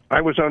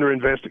 I was under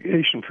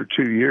investigation for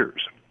 2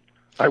 years.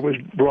 I was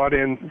brought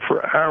in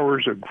for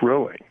hours of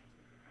grilling.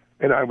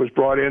 And I was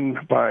brought in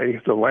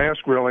by the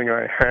last grilling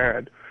I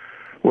had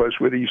was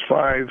with these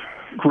 5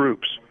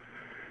 groups.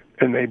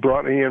 And they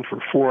brought me in for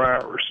 4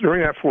 hours.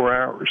 During that 4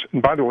 hours,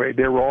 and by the way,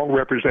 they were all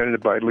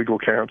represented by legal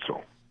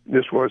counsel.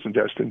 This wasn't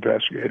just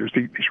investigators.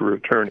 These were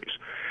attorneys.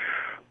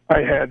 I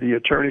had the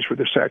attorneys for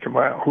the Second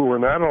Mile who were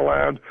not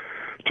allowed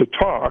to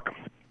talk,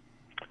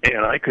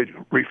 and I could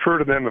refer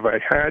to them if I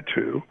had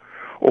to,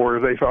 or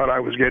if they thought I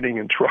was getting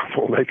in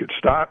trouble, they could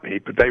stop me,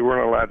 but they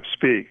weren't allowed to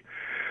speak.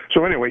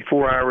 So anyway,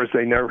 4 hours,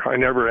 I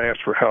never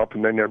asked for help,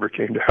 and they never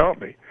came to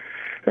help me.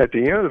 At the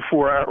end of the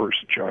 4 hours,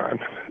 John,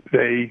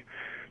 the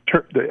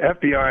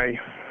FBI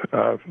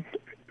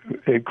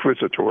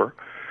inquisitor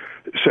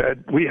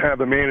said, we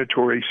have a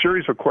mandatory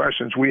series of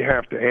questions we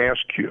have to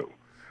ask you.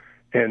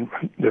 And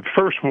the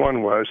first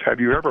one was, have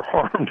you ever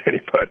harmed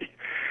anybody?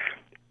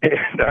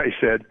 And I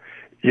said,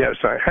 yes,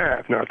 I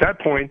have. Now, at that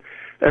point,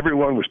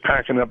 everyone was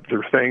packing up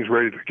their things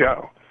ready to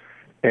go.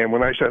 And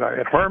when I said I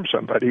had harmed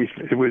somebody,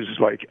 it was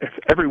like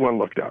everyone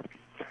looked up.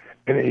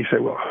 And he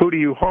said, well, who do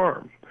you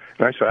harm?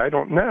 And I said, I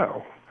don't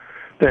know.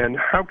 then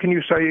how can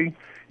you say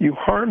you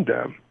harmed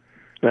them?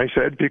 And I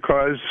said,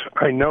 because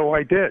I know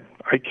I did.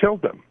 I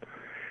killed them.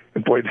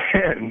 And boy,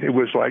 then it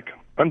was like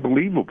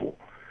unbelievable.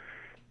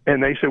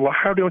 And they said, well,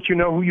 how don't you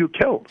know who you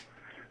killed?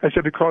 I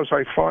said, because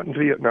I fought in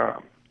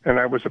Vietnam, and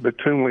I was a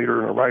platoon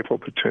leader in a rifle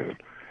platoon,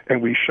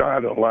 and we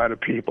shot a lot of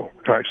people,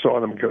 and I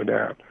saw them go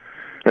down.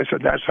 I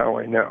said, that's how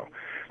I know.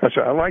 I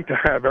said, I'd like to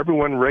have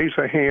everyone raise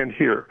a hand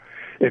here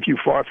if you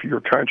fought for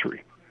your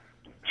country.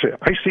 I said,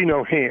 I see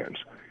no hands,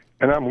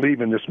 and I'm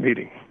leaving this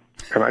meeting.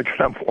 And I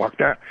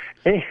walked out.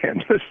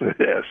 And listen to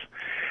this.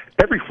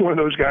 Every one of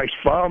those guys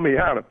followed me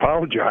out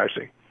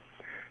apologizing.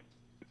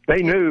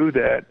 They knew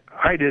that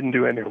I didn't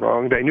do anything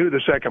wrong. They knew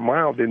the Second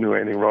Mile didn't do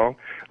anything wrong.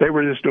 They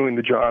were just doing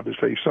the job as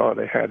they saw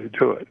they had to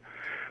do it.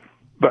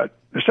 But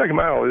the Second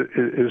Mile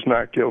is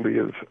not guilty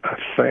of a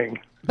thing.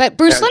 But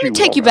Bruce, let me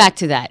take you back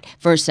to that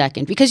for a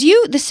second, because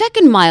the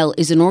Second Mile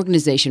is an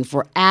organization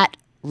for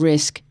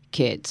at-risk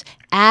kids,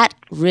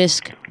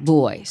 at-risk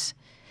boys.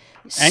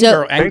 And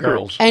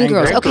girls. And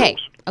girls.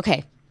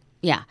 Okay.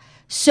 Yeah.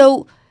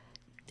 So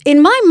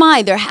in my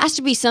mind, there has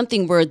to be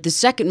something where the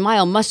Second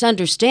Mile must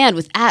understand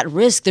with at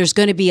risk, there's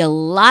going to be a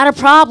lot of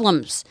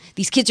problems.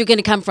 These kids are going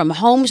to come from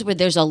homes where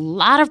there's a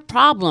lot of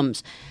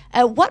problems.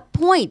 At what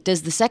point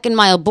does the Second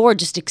Mile board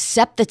just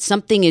accept that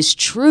something is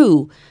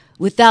true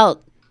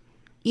without,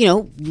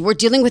 we're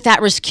dealing with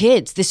at-risk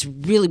kids.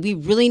 We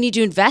really need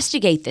to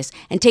investigate this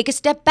and take a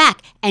step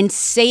back and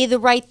say the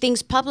right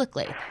things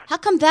publicly. How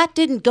come that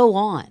didn't go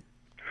on?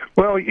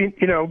 Well,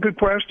 good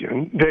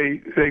question.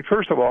 They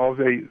first of all,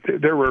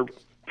 there were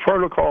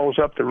protocols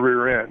up the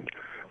rear end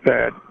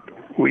that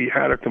we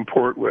had to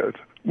comport with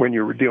when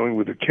you were dealing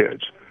with the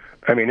kids.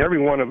 I mean, every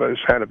one of us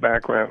had a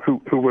background,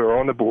 who were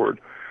on the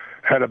board,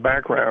 had a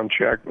background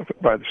check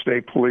by the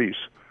state police.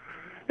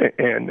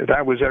 And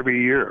that was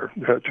every year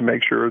to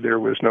make sure there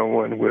was no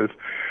one with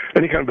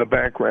any kind of a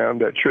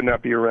background that should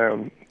not be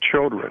around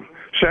children.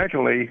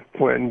 Secondly,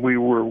 when we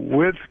were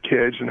with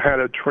kids and had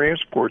to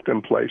transport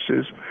them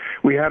places,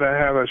 we had to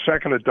have a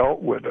second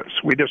adult with us.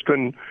 We just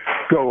couldn't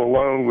go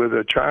alone with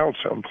a child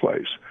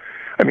someplace.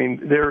 I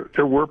mean,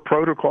 there were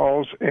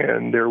protocols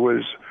and there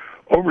was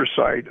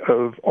oversight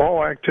of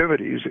all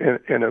activities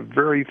in a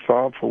very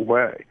thoughtful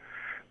way.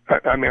 I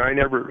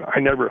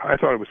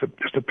thought it was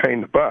just a pain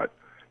in the butt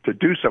to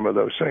do some of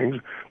those things,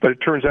 but it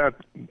turns out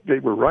they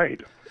were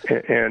right.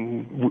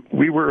 And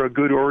we were a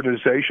good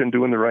organization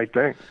doing the right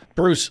thing.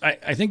 Bruce,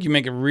 I think you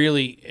make a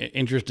really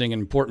interesting and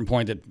important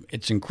point that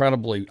it's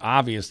incredibly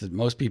obvious that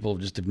most people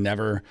just have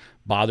never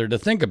bothered to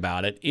think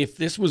about it. If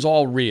this was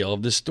all real,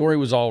 if this story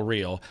was all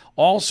real,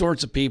 all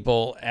sorts of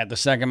people at the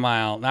Second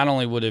Mile not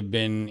only would have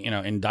been,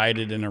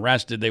 indicted and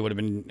arrested, they would have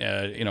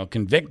been,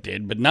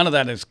 convicted, but none of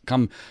that has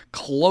come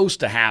close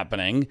to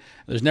happening.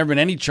 There's never been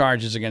any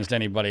charges against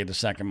anybody at the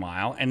Second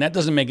Mile, and that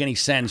doesn't make any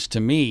sense to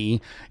me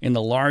in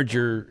the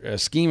larger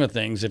scheme of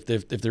things. If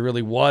there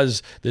really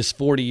was this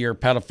 40-year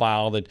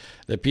pedophile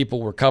that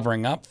people were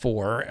covering up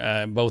for,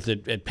 both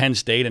at Penn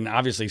State and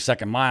obviously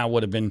Second Mile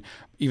would have been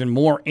even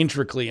more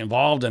intricately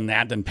involved in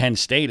that than Penn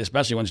State,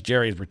 especially once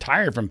Jerry's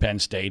retired from Penn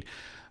State.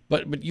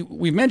 But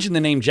we've mentioned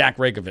the name Jack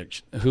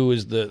Raykovich, who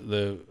is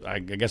the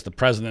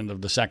president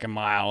of the Second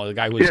Mile, the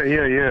guy who was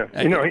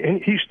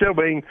and he's still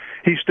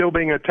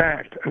being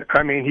attacked.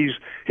 I mean,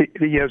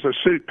 he has a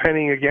suit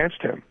pending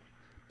against him.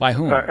 By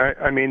whom?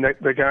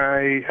 The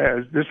guy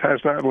has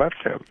not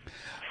left him.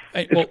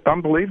 It's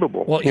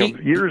unbelievable. Well,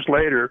 years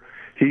later,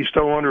 he's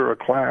still under a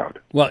cloud.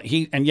 Well,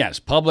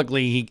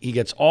 publicly he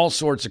gets all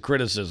sorts of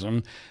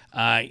criticism.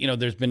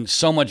 There's been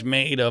so much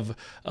made of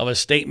a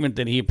statement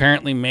that he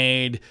apparently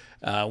made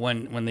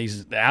when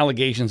the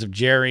allegations of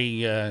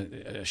Jerry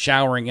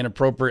showering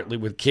inappropriately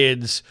with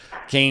kids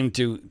came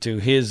to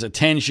his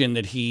attention,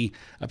 that he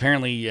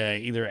apparently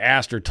either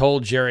asked or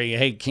told Jerry,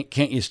 hey,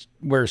 can't you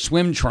wear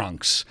swim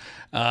trunks?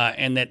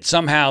 And that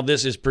somehow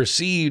this is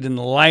perceived in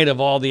the light of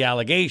all the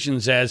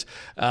allegations as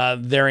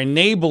they're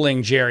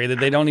enabling Jerry, that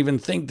they don't even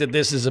think that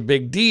this is a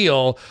big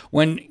deal,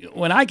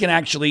 when I can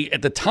actually,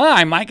 at the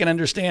time, I can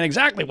understand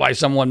exactly why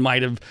someone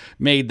might have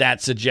made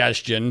that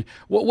suggestion.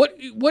 What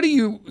do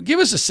you give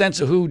us a sense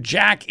of who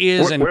Jack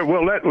is? Let me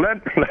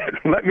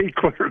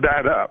clear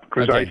that up,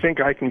 because I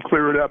think I can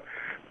clear it up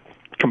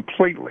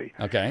completely.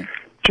 Okay.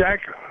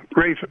 Jack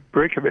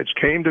Raykovich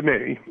came to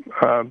me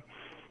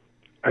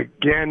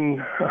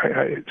again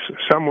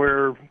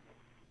somewhere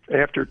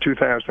after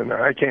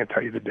 2009. I can't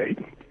tell you the date.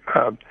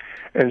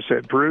 And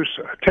said, Bruce,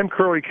 Tim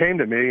Curley came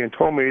to me and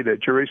told me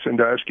that Jerry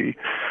Sandusky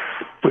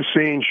was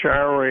seen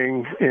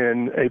showering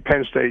in a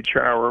Penn State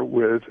shower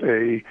with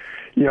a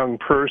young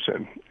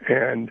person.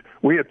 And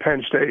we at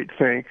Penn State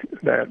think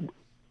that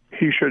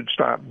he should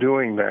stop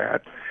doing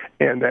that,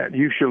 and that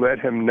you should let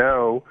him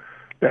know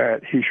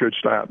that he should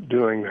stop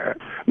doing that.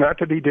 Not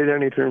that he did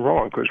anything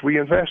wrong, because we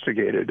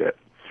investigated it.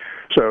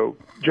 So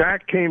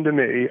Jack came to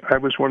me. I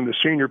was one of the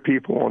senior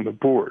people on the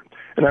board,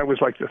 and I was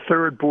like the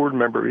third board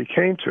member he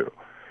came to.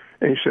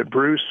 And he said,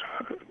 Bruce,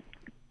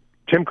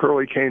 Tim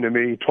Curley came to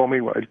me, told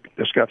me what I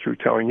just got through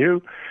telling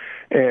you,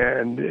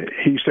 And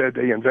he said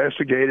they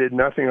investigated,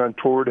 nothing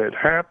untoward had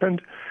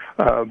happened.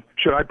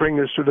 Should I bring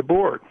this to the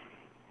board?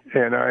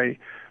 And I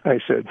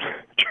said,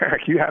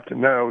 Jack, you have to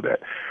know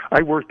that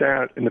I worked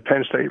out in the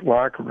Penn State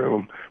locker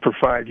room for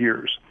 5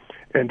 years.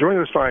 And during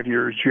those 5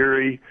 years,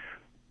 Jerry,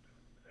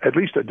 at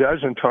least a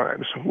dozen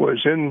times,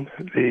 was in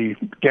the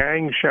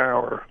gang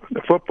shower,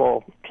 the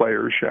football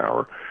players'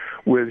 shower,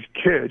 with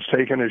kids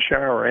taking a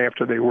shower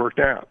after they worked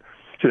out.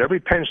 So every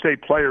Penn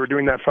State player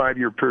during that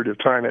 5-year period of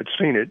time had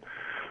seen it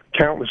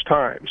countless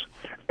times.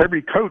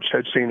 Every coach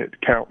had seen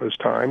it countless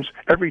times.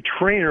 Every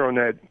trainer on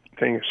that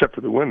thing, except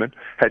for the women,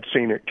 had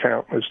seen it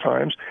countless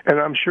times. And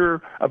I'm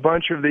sure a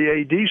bunch of the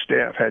AD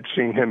staff had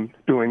seen him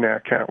doing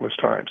that countless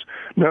times.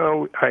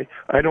 No,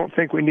 I don't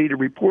think we need to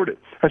report it.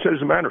 I said,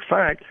 as a matter of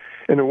fact,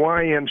 in the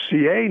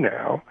YMCA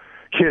now,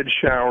 kids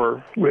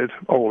shower with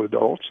old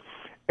adults.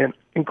 And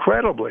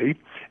incredibly,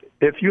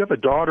 if you have a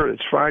daughter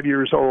that's 5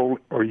 years old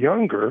or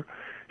younger,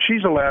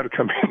 she's allowed to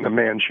come in the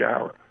man's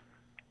shower.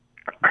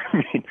 I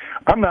mean,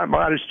 I'm not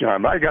modest,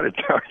 John, but I got to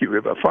tell you,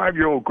 if a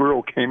 5-year-old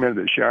girl came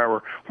into the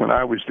shower when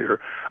I was there,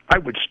 I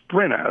would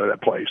sprint out of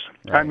that place.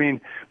 Right. I mean,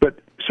 but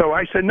so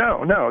I said,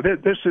 no,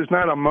 this is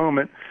not a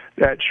moment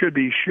that should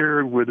be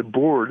shared with the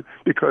board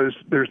because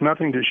there's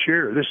nothing to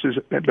share. This has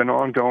been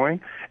ongoing,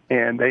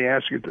 and they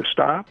asked it to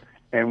stop,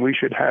 and we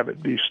should have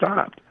it be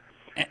stopped.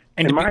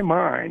 And in my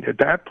mind, at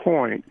that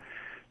point,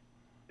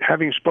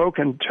 having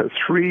spoken to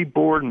 3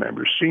 board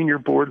members, senior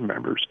board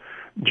members,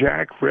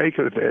 Jack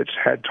Rakovich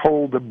had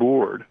told the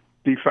board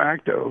de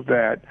facto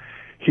that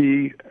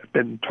he had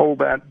been told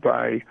that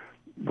by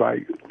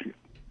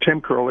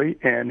Tim Curley,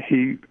 and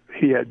he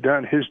had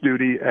done his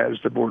duty as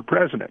the board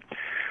president.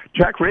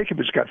 Jack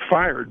Rakovich got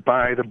fired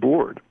by the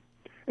board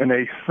in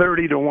a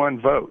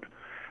 30-1 vote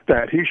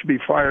that he should be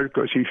fired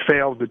because he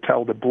failed to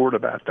tell the board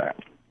about that.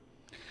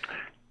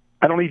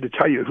 I don't need to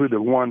tell you who the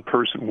one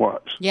person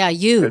was. Yeah,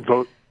 you. That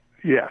vote.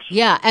 Yes.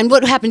 Yeah, and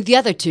what happened to the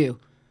other 2?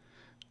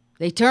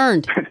 They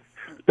turned.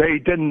 They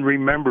didn't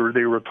remember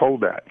they were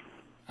told that.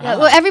 Yeah,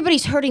 well,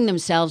 everybody's hurting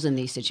themselves in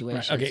these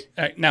situations.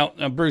 Okay. Now,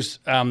 Bruce,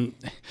 all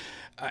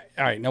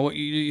right. Now,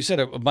 you said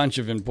a bunch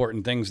of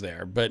important things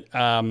there, but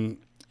to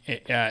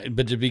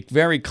be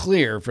very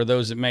clear for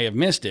those that may have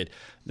missed it,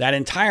 that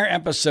entire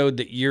episode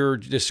that you're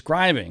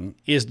describing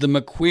is the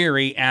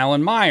McQueary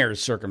Alan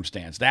Myers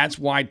circumstance. That's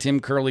why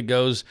Tim Curley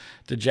goes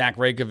to Jack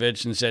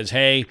Rakovich and says,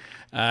 hey,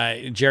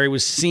 Jerry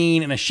was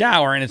seen in a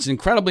shower. And it's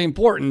incredibly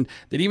important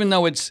that even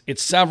though it's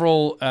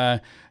several,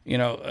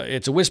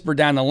 it's a whisper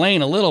down the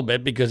lane a little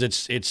bit because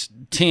it's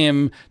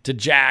Tim to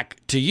Jack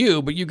to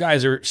you, but you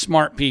guys are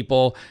smart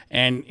people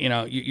and,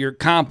 you're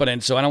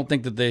competent. So I don't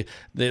think that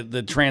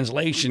the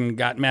translation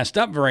got messed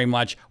up very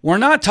much. We're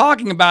not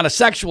talking about a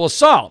sexual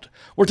assault.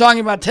 We're talking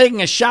about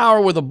taking a shower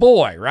with a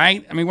boy,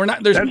 right? I mean, we're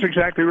not. That's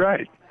exactly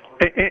right.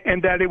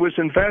 And that it was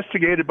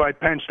investigated by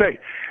Penn State.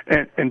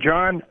 And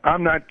John,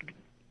 I'm not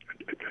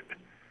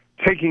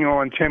taking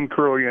on Tim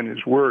Curley and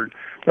his word,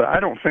 but I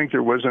don't think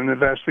there was an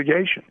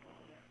investigation.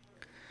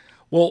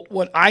 Well,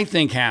 what I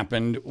think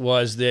happened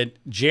was that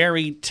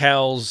Jerry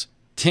tells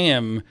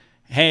Tim,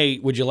 hey,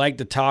 would you like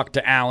to talk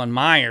to Alan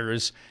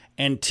Myers?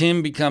 And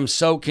Tim becomes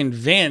so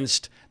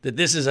convinced that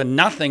this is a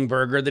nothing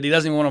burger that he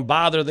doesn't even want to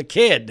bother the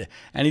kid.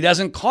 And he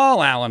doesn't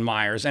call Alan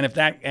Myers. And if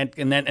that,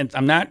 and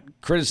I'm not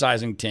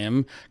criticizing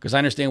Tim because I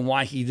understand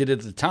why he did it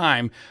at the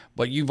time,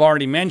 but you've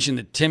already mentioned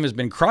that Tim has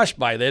been crushed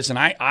by this. And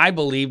I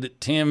believe that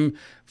Tim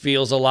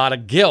feels a lot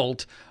of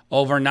guilt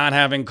over not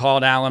having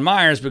called Alan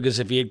Myers, because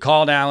if he had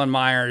called Alan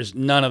Myers,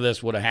 none of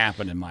this would have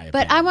happened, in my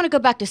opinion. But I want to go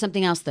back to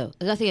something else, though.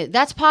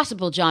 That's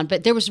possible, John,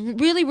 but there was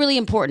really, really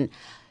important.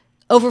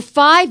 Over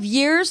 5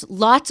 years,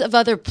 lots of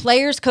other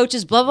players,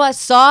 coaches, blah, blah,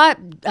 saw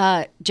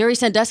Jerry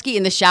Sandusky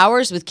in the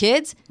showers with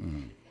kids.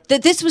 Mm.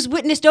 That this was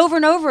witnessed over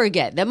and over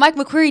again. That Mike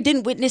McQueary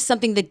didn't witness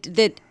something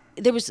that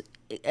there was,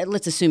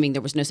 let's assuming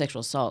there was no sexual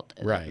assault.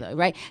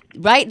 Right.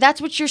 Right?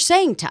 That's what you're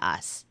saying to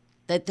us.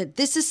 That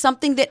this is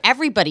something that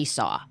everybody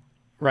saw.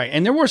 Right,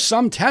 and there was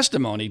some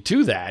testimony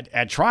to that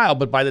at trial,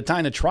 but by the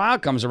time the trial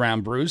comes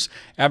around, Bruce,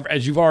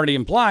 as you've already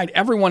implied,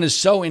 everyone is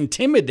so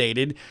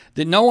intimidated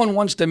that no one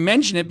wants to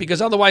mention it because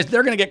otherwise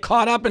they're going to get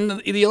caught up in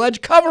the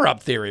alleged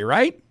cover-up theory,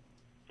 right?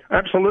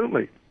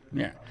 Absolutely.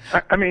 Yeah.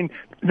 I mean,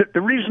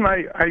 the reason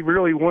I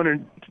really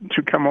wanted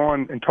to come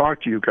on and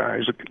talk to you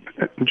guys,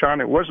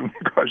 John, it wasn't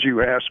because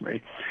you asked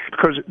me,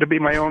 because it'd be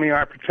my only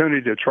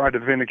opportunity to try to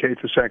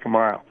vindicate the second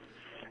mile.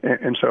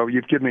 And so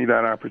you've given me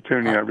that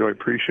opportunity. I really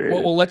appreciate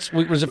it. Well,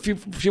 there's a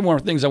few more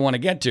things I want to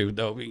get to,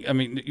 though. I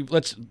mean,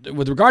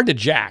 with regard to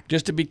Jack,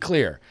 just to be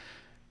clear,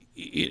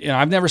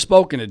 I've never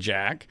spoken to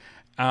Jack,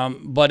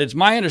 but it's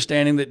my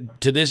understanding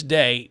that to this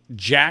day,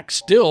 Jack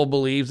still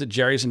believes that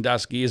Jerry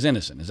Sandusky is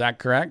innocent. Is that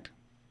correct?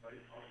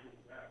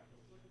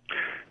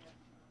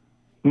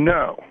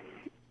 No.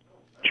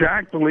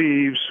 Jack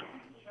believes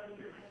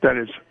that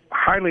it's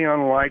highly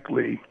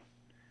unlikely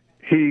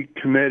he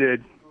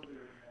committed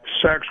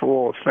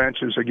sexual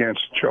offenses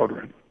against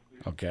children.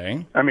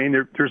 Okay. I mean,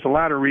 there's a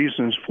lot of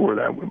reasons for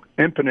that.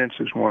 Impotence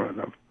is one of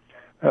them.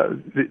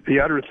 The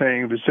other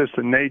thing was just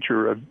the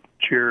nature of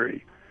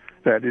Jerry,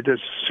 that it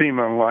just seemed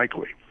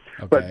unlikely.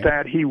 Okay. But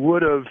that he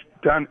would have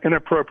done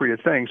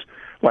inappropriate things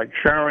like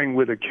showering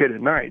with a kid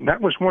at night. And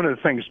that was one of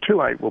the things,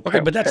 too, I will Okay,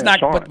 but that's not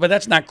but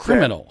that's not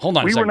criminal. Hold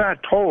on a We second. were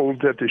not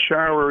told that the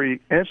showery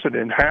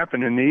incident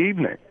happened in the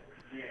evening.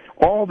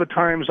 All the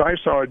times I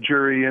saw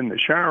Jerry in the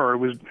shower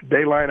was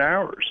daylight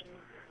hours.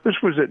 This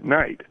was at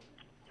night.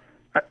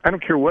 I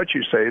don't care what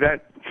you say.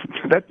 That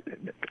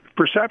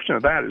perception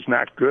of that is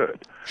not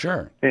good.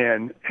 Sure.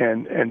 And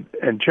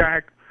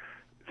Jack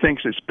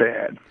thinks it's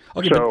bad.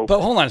 Okay, so, but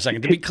hold on a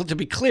second. To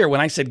be clear, when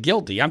I said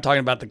guilty, I'm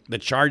talking about the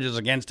charges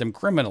against him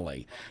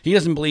criminally. He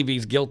doesn't believe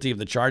he's guilty of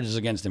the charges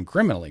against him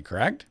criminally,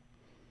 correct?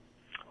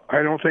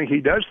 I don't think he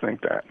does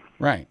think that.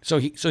 Right. So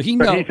he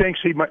But knows. he thinks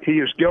he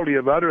is guilty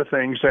of other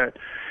things that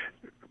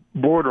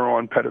border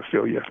on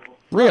pedophilia.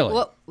 Really?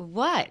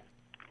 What?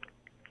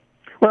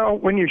 Well,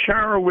 when you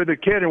shower with a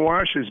kid and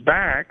wash his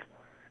back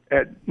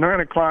at 9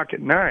 o'clock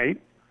at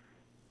night,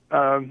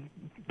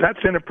 that's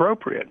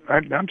inappropriate.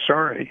 I'm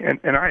sorry.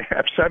 And I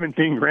have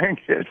 17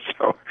 grandkids.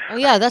 So. Oh,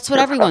 yeah, that's what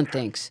everyone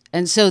thinks.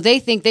 And so they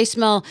think they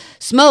smell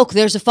smoke,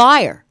 there's a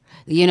fire.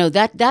 You know,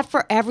 that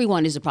for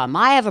everyone is a problem.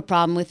 I have a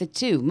problem with it,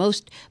 too.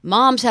 Most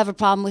moms have a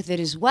problem with it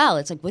as well.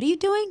 It's like, what are you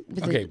doing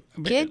with the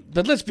kid?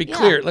 But let's be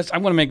clear. I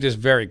want to make this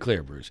very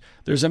clear, Bruce.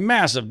 There's a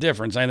massive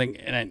difference, I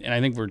think, and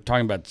I think we're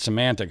talking about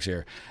semantics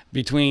here,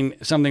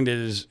 between something that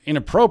is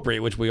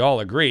inappropriate, which we all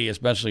agree,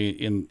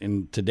 especially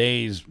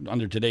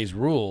under today's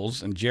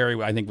rules. And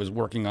Jerry, I think, was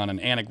working on an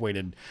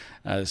antiquated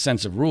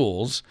sense of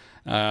rules,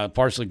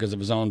 partially because of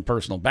his own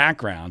personal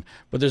background.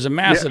 But there's a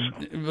massive,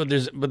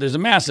 there's a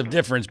massive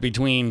difference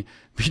between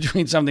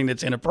something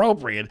that's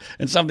inappropriate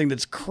and something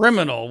that's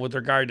criminal with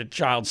regard to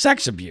child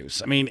sex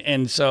abuse. I mean,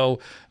 and so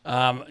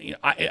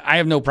I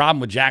have no problem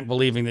with Jack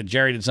believing that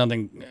Jerry did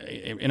something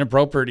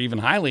inappropriate, even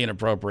highly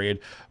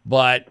inappropriate.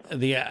 But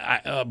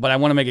I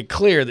want to make it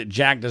clear that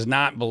Jack does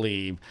not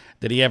believe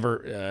that he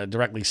ever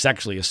directly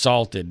sexually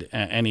assaulted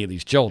any of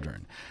these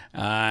children.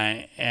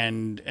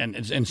 And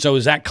so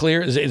is that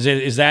clear?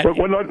 Is that?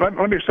 Well,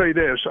 let me say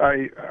this.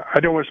 I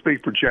don't want to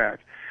speak for Jack.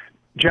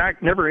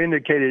 Jack never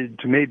indicated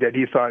to me that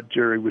he thought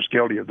Jerry was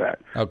guilty of that.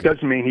 Okay.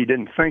 Doesn't mean he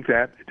didn't think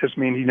that. It doesn't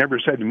mean he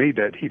never said to me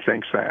that he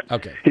thinks that.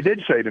 Okay. He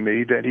did say to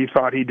me that he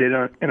thought he did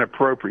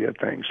inappropriate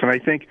things. And I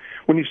think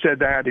when he said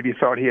that, if he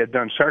thought he had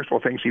done sexual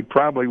things, he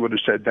probably would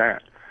have said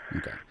that.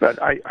 Okay. But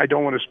I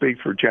don't want to speak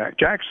for Jack.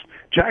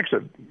 Jack's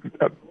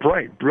a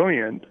bright,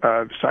 brilliant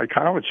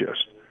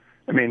psychologist.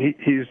 I mean,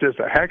 he's just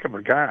a heck of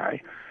a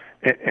guy,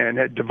 and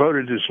had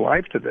devoted his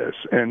life to this,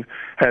 and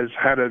has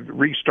had to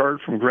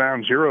restart from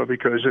ground zero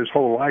because his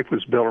whole life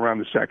was built around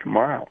the second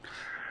mile,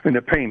 and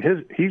the pain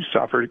he's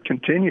suffered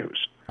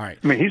continues. All right.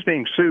 I mean, he's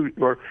being sued,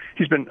 or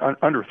he's been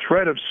under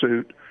threat of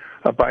suit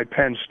by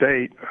Penn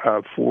State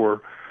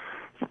for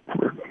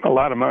a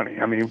lot of money.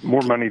 I mean,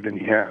 more money than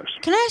he has.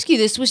 Can I ask you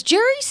this? Was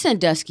Jerry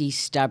Sandusky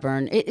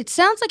stubborn? It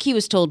sounds like he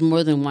was told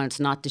more than once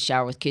not to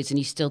shower with kids, and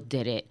he still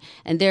did it,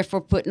 and therefore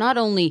put not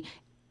only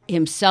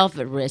himself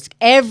at risk,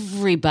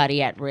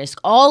 everybody at risk,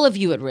 all of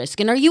you at risk.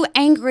 And are you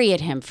angry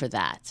at him for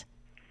that?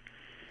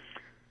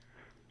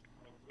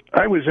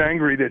 I was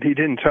angry that he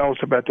didn't tell us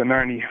about the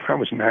 90. I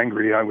wasn't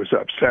angry. I was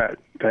upset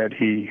that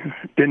he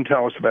didn't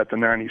tell us about the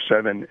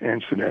 97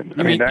 incident.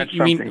 I mean, that's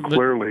something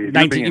clearly.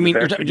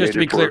 Just to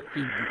be clear,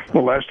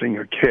 molesting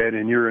a kid,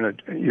 and you're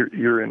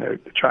in a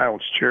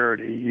child's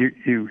charity.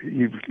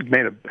 You've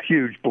made a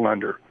huge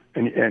blunder,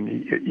 and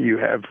you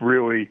have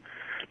really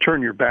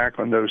turned your back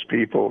on those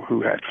people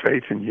who had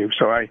faith in you.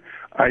 So I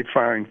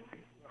find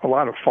a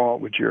lot of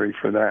fault with Jerry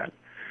for that.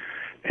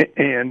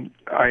 And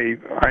I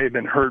have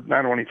been hurt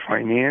not only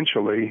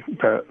financially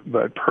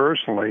but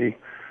personally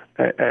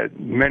at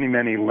many,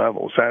 many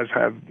levels, as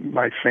have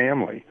my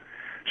family.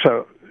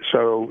 So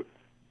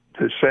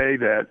to say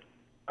that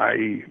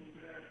I'm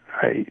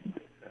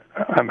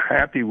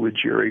happy with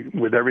Jerry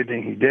with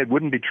everything he did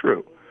wouldn't be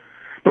true.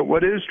 But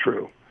what is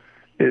true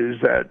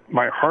is that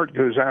my heart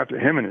goes out to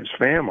him and his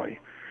family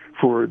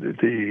for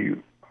the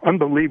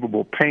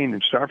unbelievable pain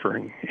and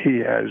suffering he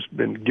has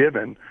been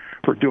given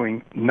for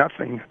doing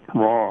nothing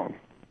wrong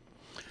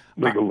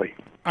legally.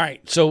 All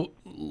right, so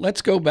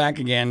let's go back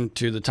again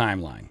to the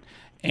timeline.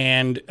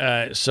 And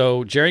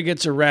so Jerry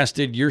gets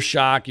arrested. You're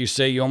shocked. You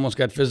say you almost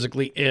got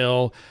physically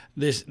ill.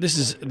 This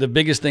is the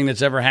biggest thing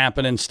that's ever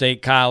happened in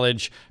State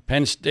College.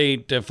 Penn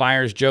State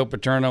fires Joe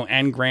Paterno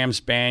and Graham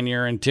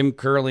Spanier, and Tim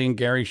Curley and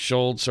Gary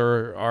Schultz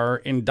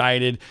are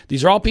indicted.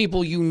 These are all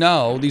people you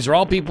know. These are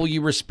all people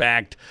you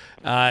respect.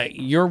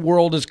 Your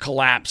world is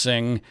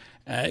collapsing.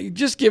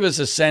 Just give us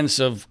a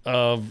sense of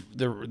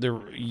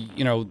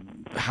the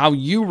how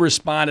you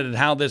responded and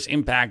how this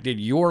impacted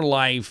your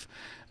life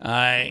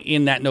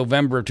in that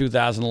November of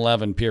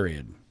 2011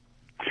 period.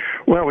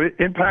 Well, it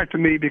impacted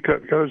me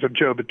because of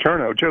Joe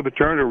Paterno. Joe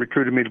Paterno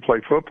recruited me to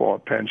play football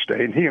at Penn State,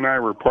 and he and I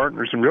were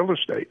partners in real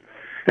estate.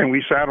 And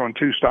we sat on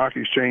two stock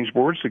exchange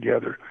boards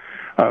together.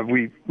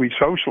 We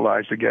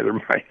socialized together.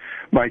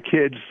 My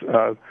kids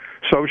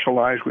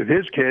socialized with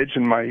his kids,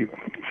 and my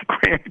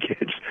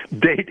grandkids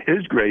date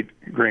his great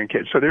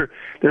grandkids. So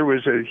there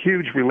was a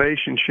huge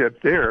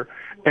relationship there,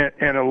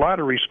 and a lot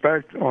of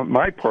respect on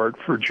my part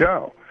for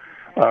Joe.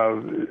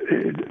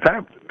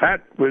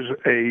 That was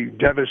a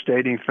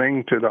devastating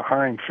thing to the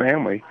Heim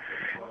family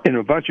in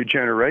a bunch of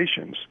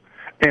generations.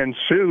 And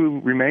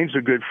Sue remains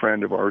a good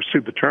friend of ours,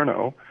 Sue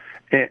Paterno,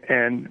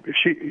 and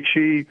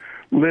she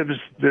lives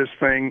this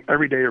thing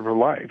every day of her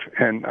life,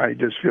 and I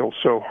just feel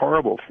so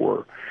horrible for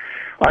her.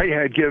 I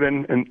had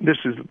given, and this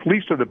is the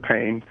least of the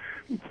pain,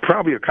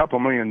 probably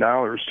 $2 million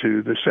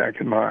to the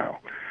Second Mile.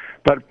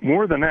 But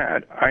more than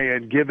that, I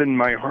had given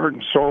my heart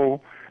and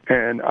soul,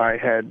 and I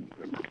had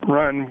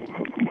run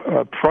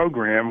a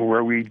program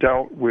where we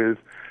dealt with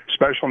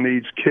special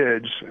needs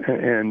kids,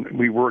 and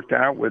we worked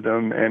out with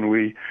them, and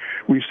we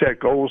set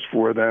goals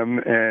for them,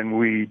 and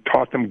we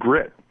taught them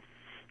grit.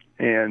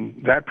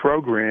 And that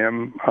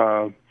program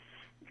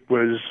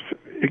was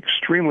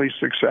extremely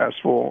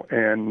successful,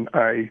 and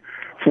I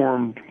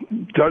formed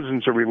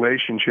dozens of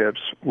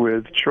relationships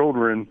with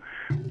children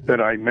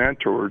that I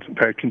mentored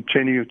that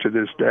continue to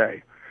this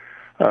day.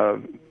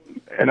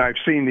 And I've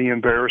seen the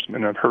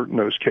embarrassment of hurting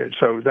those kids.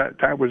 So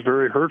that was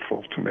very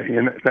hurtful to me.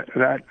 And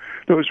that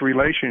those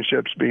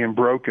relationships being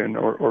broken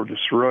or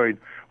destroyed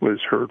was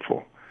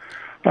hurtful.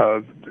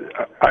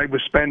 I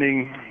was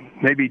spending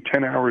maybe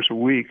 10 hours a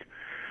week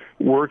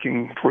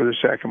working for the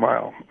Second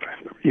Mile,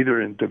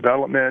 either in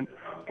development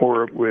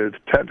or with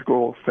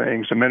technical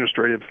things,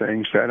 administrative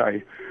things that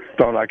I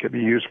thought I could be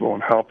useful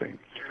in helping.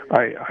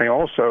 I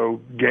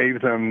also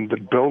gave them the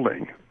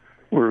building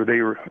where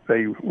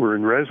they were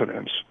in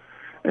residence,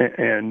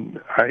 and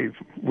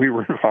we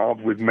were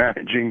involved with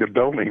managing the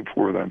building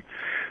for them.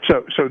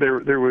 So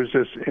there was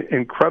this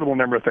incredible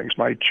number of things.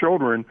 My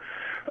children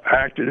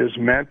acted as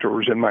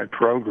mentors in my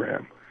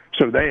program.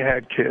 So they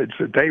had kids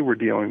that they were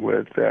dealing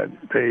with that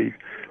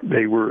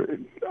they were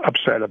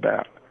upset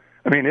about.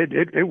 I mean,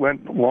 it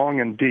went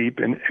long and deep,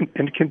 and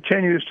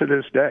continues to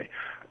this day.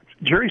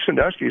 Jerry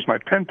Sandusky is my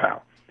pen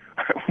pal.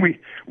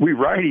 We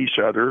write each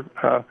other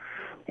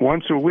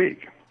once a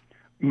week.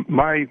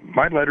 My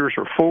letters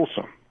are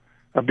fulsome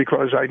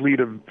because I lead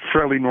a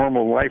fairly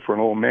normal life for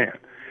an old man.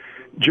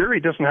 Jerry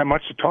doesn't have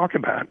much to talk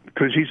about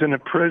because he's in a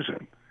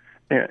prison,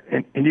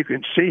 and you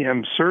can see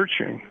him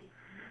searching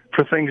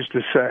for things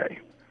to say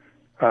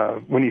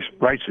when he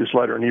writes his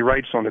letter, and he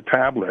writes on the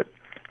tablet,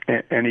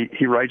 and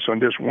he writes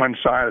on just one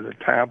side of the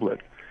tablet,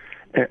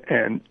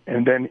 and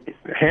then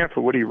half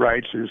of what he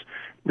writes is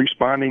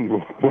responding to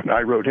what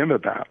I wrote him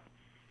about.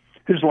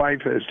 His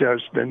life has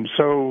just been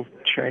so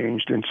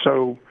changed and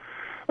so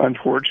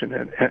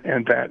unfortunate,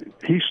 and that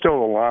he's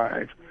still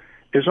alive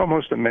is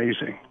almost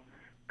amazing,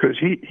 because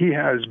he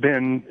has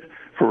been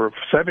for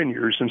 7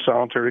 years in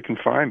solitary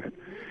confinement.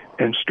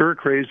 And stir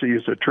crazy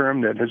is a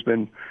term that has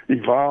been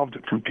evolved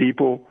from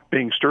people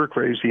being stir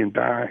crazy and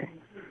dying.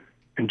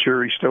 And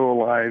Jerry's still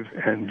alive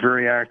and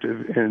very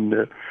active in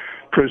the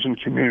prison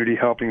community,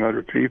 helping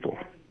other people.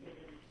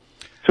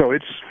 So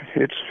it's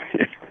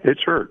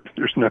hurt.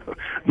 There's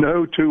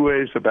no two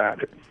ways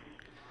about it.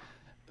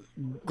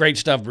 Great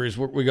stuff, Bruce.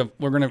 We're going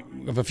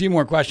to have a few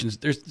more questions.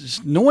 There's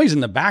this noise in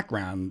the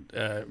background,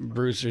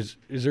 Bruce. Is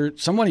there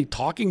somebody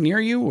talking near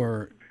you,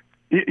 or?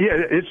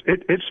 Yeah,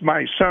 it's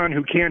my son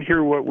who can't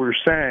hear what we're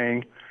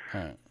saying,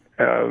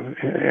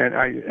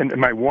 and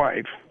my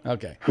wife,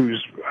 okay,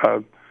 whose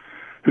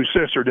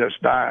sister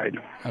just died.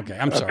 Okay,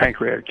 I'm sorry.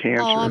 Pancreatic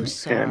cancer. Oh, I'm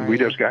sorry. And we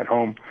just got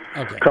home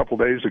a couple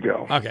days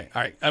ago. Okay,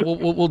 all right.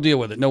 We'll deal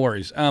with it. No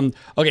worries.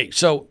 Okay,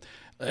 so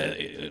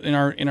in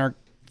our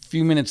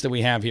few minutes that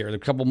we have here, there are a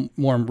couple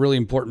more really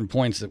important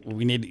points that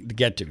we need to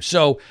get to.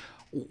 So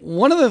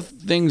one of the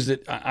things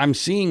that I'm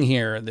seeing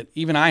here that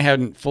even I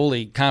hadn't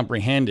fully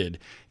comprehended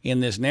in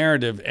this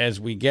narrative as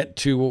we get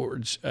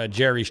towards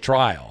Jerry's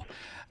trial,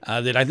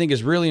 that I think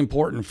is really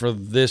important for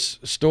this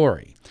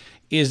story,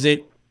 is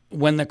that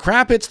when the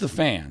crap hits the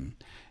fan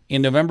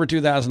in November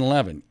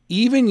 2011,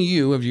 even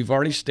you, as you've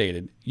already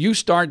stated, you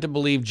start to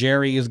believe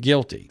Jerry is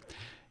guilty.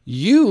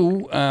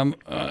 You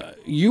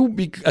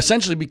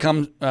essentially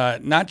become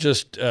not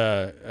just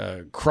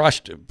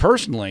crushed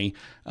personally,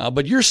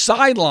 but you're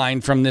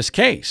sidelined from this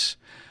case.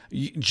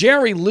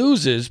 Jerry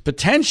loses,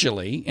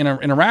 potentially, in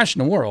a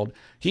rational world,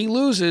 he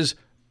loses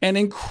an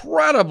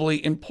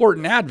incredibly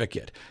important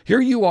advocate.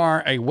 Here you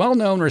are, a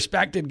well-known,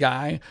 respected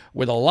guy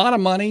with a lot of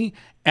money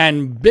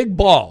and big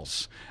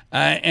balls.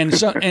 And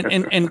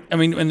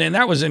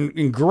that was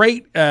in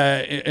great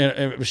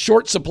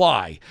short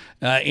supply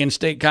in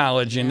State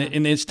College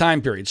in its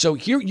time period. So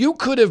here you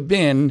could have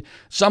been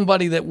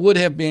somebody that would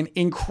have been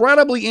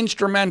incredibly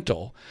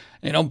instrumental,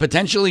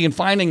 potentially in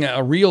finding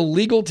a real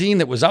legal team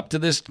that was up to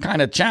this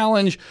kind of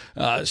challenge,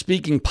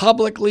 speaking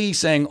publicly,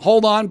 saying,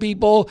 "Hold on,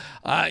 people,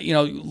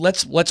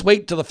 let's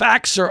wait till the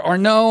facts are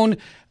known."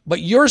 But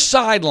you're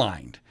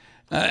sidelined.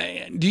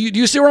 Do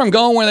you see where I'm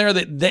going with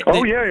there?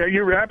 Yeah,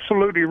 you're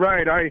absolutely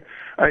right.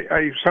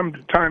 I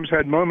sometimes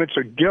had moments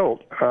of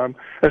guilt.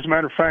 As a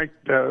matter of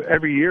fact,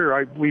 every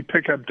year we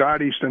pick up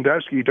Dottie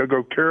Sandusky to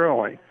go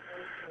caroling.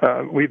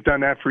 We've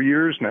done that for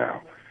years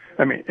now.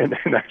 I mean, and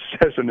that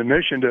says an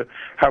admission to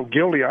how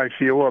guilty I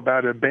feel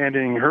about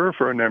abandoning her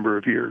for a number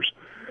of years,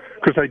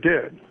 because I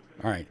did.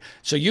 All right.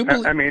 So you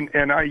believe... I mean,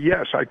 and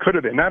yes, I could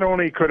have been. Not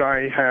only could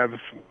I have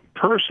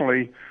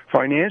personally,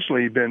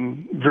 financially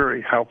been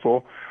very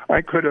helpful,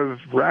 I could have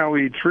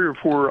rallied 3 or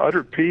 4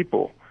 other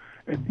people,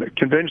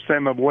 convinced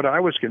them of what I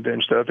was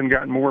convinced of, and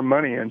gotten more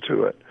money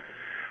into it.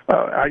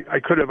 I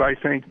could have, I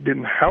think,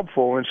 been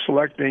helpful in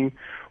selecting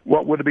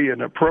what would be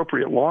an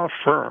appropriate law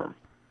firm,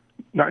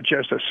 not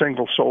just a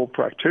single sole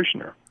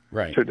practitioner,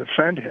 right, to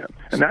defend him.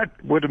 And that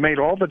would have made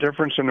all the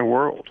difference in the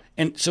world.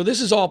 And so this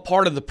is all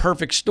part of the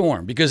perfect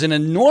storm, because in a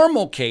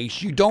normal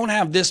case, you don't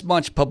have this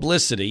much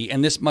publicity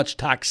and this much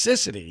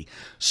toxicity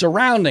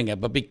surrounding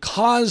it. But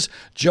because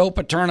Joe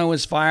Paterno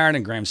is fired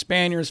and Graham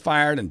Spanier is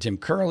fired and Tim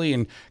Curley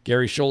and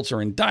Gary Schultz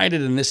are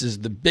indicted, and this is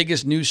the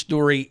biggest news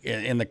story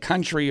in the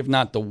country, if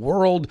not the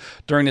world,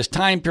 during this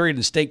time period,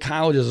 and State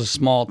College is a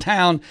small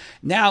town,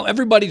 now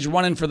everybody's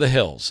running for the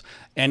hills.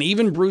 And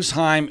even Bruce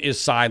Heim is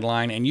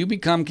sidelined, and you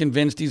become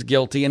convinced he's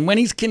guilty. And when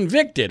he's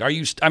convicted,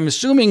 I'm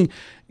assuming,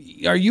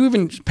 are you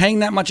even paying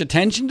that much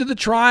attention to the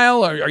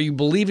trial? Or are you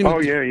believing? Oh,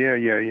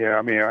 yeah.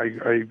 I mean,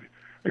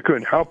 I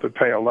couldn't help but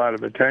pay a lot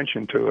of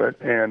attention to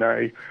it, and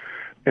I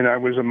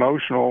was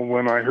emotional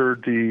when I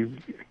heard the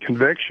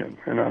conviction.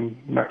 And I'm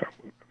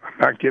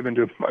not given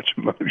to much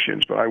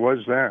emotions, but I was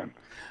then.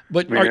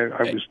 But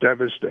I was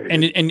devastated.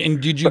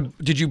 And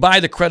did you buy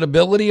the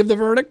credibility of the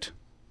verdict?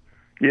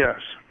 Yes.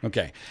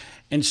 Okay.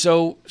 And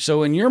so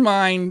in your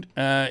mind,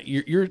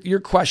 you're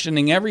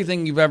questioning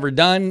everything you've ever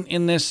done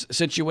in this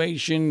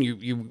situation.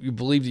 You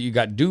believe that you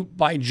got duped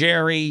by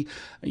Jerry.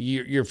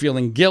 You're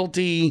feeling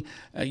guilty.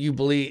 You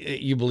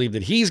believe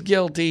that he's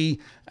guilty.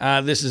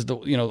 This is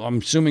I'm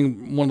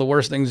assuming one of the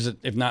worst things,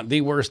 if not the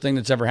worst thing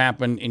that's ever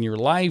happened in your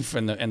life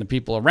and the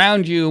people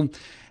around you.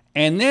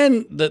 And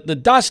then the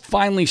dust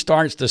finally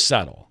starts to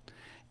settle,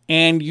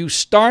 and you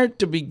start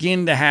to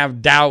begin to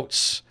have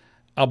doubts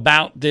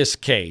about this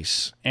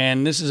case.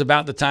 And this is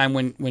about the time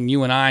when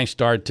you and I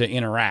start to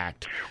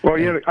interact. Well,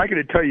 I got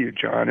to tell you,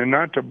 John, and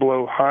not to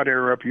blow hot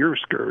air up your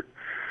skirt,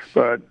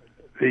 but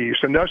the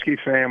Sandusky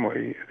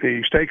family,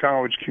 the State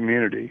College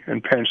community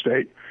in Penn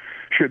State,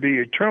 should be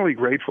eternally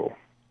grateful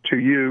to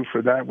you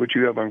for that which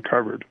you have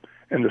uncovered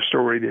and the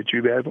story that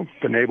you've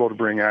been able to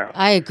bring out.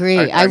 I agree.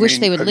 I wish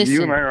they would listen.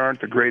 You and I aren't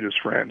the greatest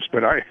friends,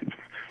 but I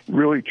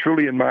really,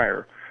 truly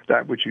admire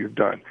that which you've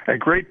done. A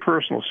great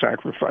personal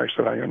sacrifice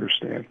that I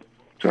understand.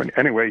 So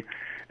anyway,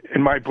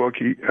 in my book,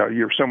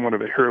 you're somewhat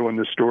of a hero in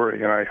this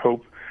story, and I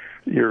hope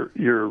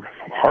your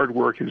hard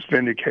work is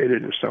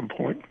vindicated at some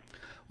point.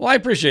 Well, I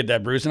appreciate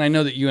that, Bruce, and I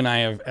know that you and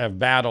I have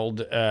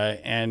battled,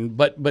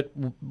 but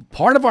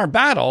part of our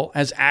battle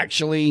has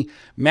actually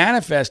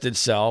manifested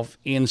itself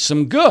in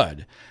some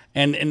good.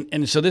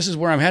 And so this is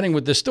where I'm heading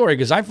with this story,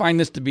 because I find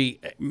this to be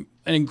an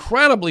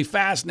incredibly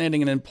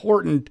fascinating and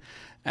important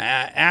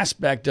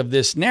aspect of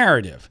this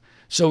narrative.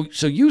 So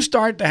you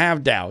start to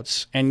have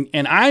doubts, and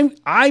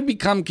I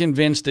become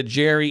convinced that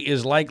Jerry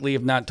is likely,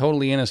 if not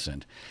totally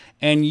innocent.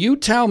 And you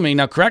tell me,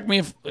 now correct me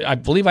if I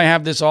believe I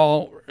have this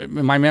all,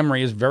 my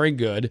memory is very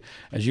good,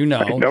 as you know.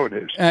 I know it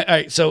is. All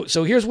right,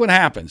 so here's what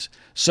happens.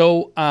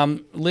 So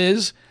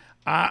Liz,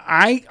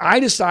 I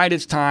decide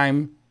it's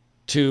time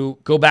to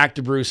go back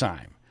to Bruce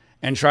Heim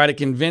and try to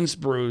convince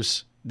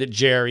Bruce that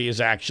Jerry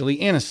is actually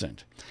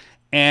innocent.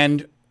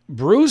 And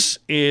Bruce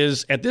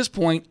is, at this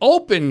point,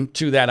 open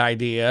to that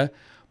idea,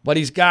 but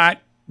he's got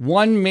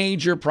one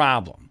major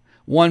problem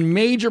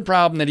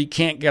that he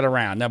can't get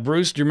around. Now,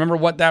 Bruce, do you remember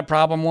what that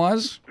problem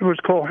was? It was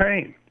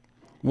Culhane.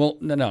 Well,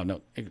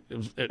 no.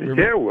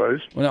 It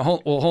was. Well,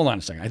 hold on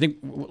a second. I think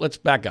let's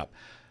back up.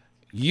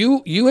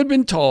 You had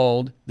been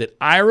told that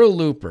Ira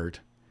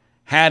Lupert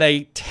had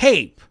a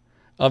tape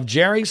of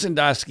Jerry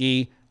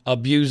Sandusky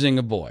abusing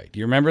a boy. Do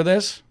you remember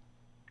this?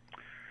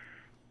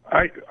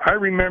 I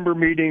remember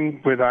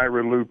meeting with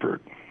Ira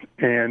Lupert,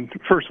 and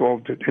first of all,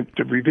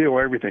 to reveal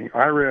everything,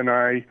 Ira and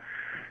I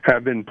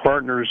have been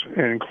partners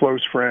and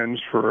close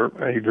friends for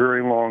a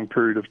very long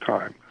period of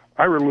time.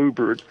 Ira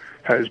Lupert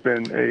has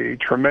been a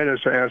tremendous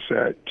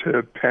asset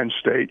to Penn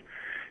State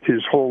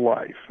his whole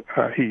life.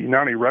 He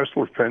not only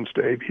wrestled with Penn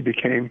State, he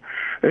became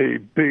a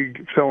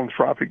big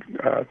philanthropic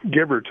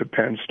giver to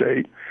Penn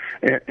State,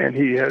 and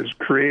he has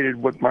created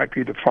what might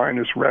be the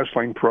finest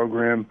wrestling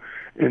program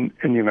in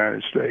the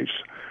United States.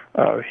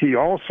 He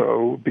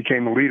also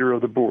became the leader of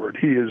the board.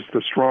 He is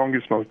the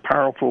strongest, most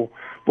powerful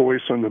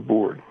voice on the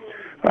board.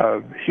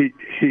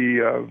 He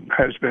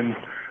has been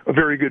a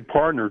very good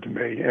partner to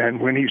me, and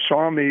when he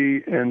saw me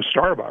in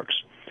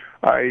Starbucks,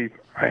 I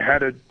had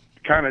to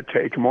kind of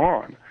take him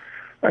on.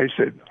 I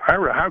said,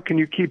 Ira, how can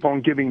you keep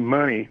on giving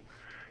money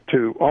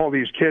to all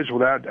these kids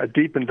without a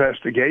deep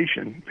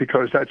investigation?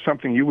 Because that's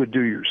something you would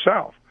do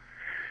yourself.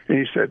 And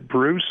he said,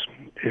 Bruce,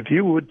 if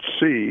you would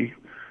see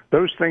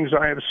those things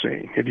I have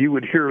seen, if you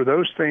would hear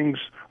those things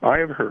I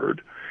have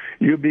heard,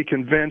 you'd be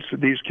convinced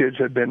that these kids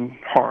had been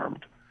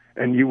harmed,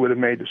 and you would have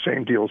made the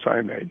same deals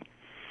I made.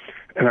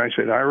 And I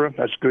said, Ira,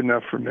 that's good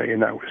enough for me,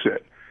 and that was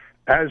it.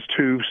 as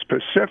to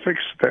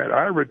specifics that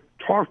Ira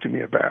talked to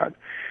me about,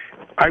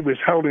 I was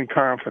held in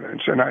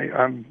confidence, and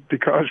I'm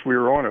because we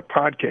were on a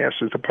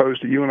podcast as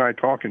opposed to you and I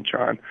talking,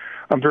 John,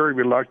 I'm very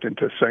reluctant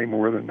to say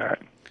more than that.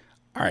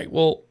 All right.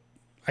 Well,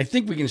 I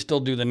think we can still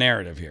do the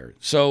narrative here.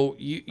 So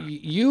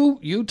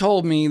you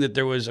told me that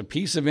there was a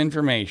piece of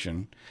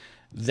information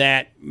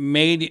that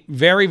made it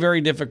very,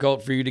 very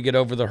difficult for you to get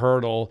over the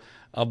hurdle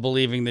of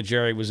believing that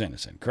Jerry was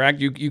innocent,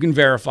 correct? You can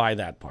verify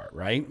that part,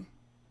 right?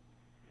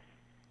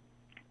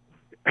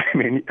 I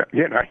mean,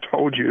 again, I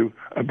told you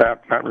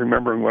about not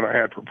remembering what I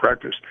had for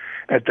breakfast.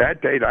 At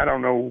that date, I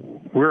don't know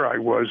where I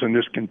was in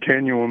this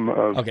continuum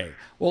of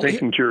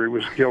thinking Jerry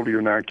was guilty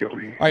or not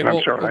guilty. All right,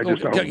 I'm sorry, I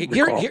just don't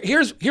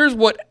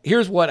recall.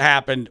 Here's what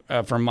happened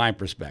from my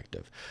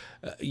perspective.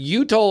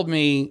 You told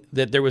me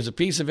that there was a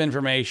piece of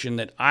information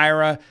that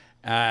Ira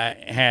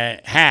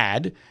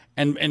had,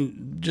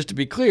 and just to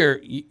be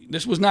clear,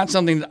 this was not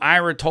something that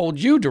Ira told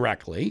you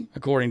directly,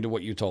 according to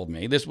what you told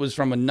me. This was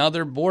from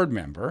another board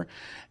member.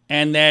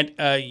 And that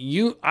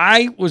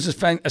I was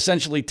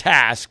essentially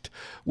tasked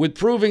with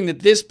proving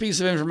that this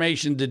piece of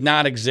information did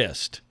not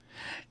exist.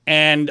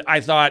 And I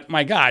thought,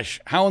 my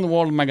gosh, how in the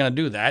world am I going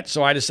to do that?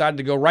 So I decided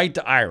to go right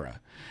to Ira.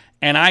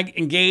 And I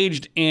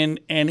engaged in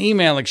an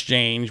email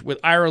exchange with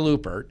Ira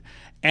Lupert.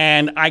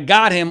 And I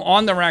got him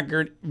on the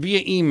record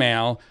via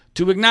email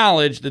to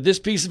acknowledge that this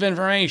piece of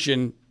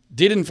information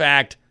did, in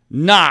fact,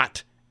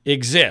 not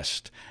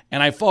exist.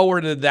 And I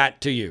forwarded that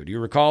to you. Do you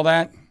recall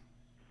that?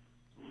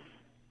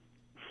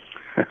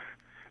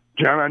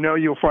 John, I know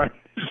you'll find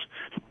this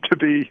to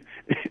be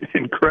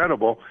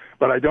incredible,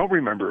 but I don't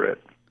remember it.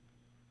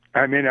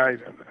 I mean, I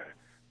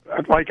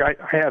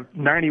have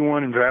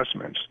 91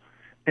 investments,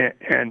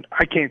 and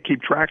I can't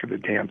keep track of the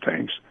damn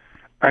things.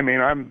 I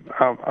mean,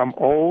 I'm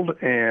old,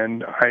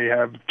 and I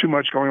have too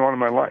much going on in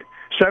my life.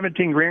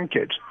 17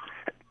 grandkids.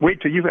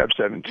 Wait till you have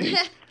 17.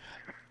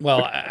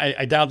 Well,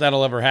 I doubt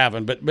that'll ever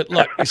happen. But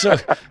look, so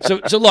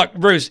look,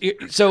 Bruce.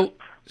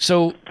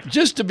 So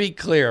just to be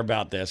clear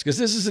about this, because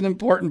this is an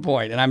important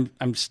point, and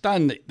I'm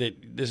stunned that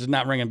this is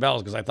not ringing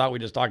bells because I thought we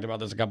just talked about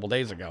this a couple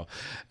days ago.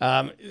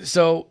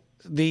 So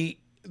the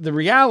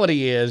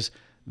reality is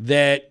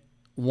that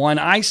when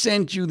I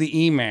sent you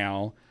the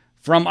email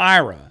from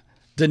Ira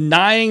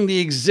denying the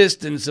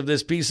existence of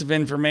this piece of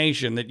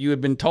information that you had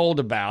been told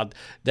about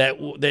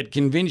that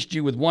convinced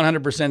you with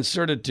 100%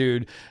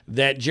 certitude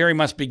that Jerry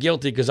must be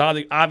guilty because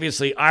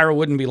obviously Ira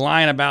wouldn't be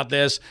lying about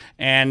this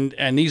and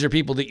these are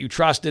people that you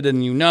trusted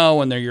and you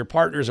know and they're your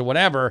partners or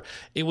whatever.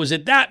 It was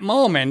at that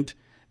moment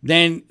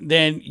then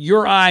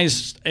your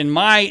eyes, in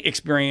my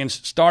experience,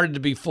 started to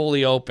be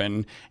fully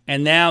open,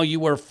 and now you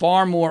were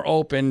far more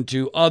open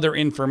to other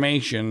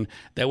information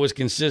that was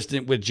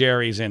consistent with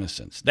Jerry's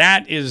innocence.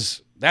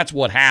 That's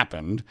what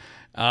happened.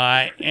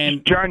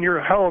 And John, you're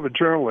a hell of a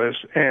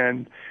journalist,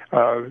 and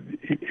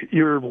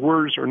your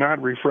words are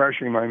not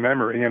refreshing my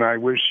memory, and I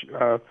wish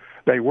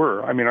they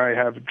were. I mean, I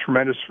have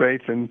tremendous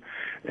faith in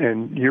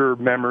your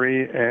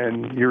memory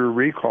and your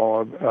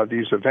recall of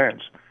these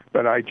events,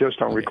 but I just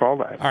don't recall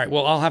that. All right,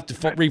 well, I'll have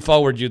to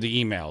re-forward you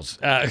the emails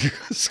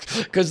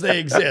because they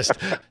exist.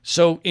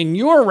 So in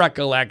your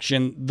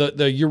recollection,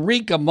 the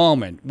eureka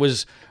moment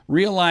was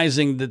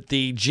realizing that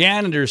the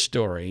janitor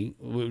story,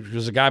 which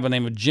was a guy by the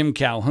name of Jim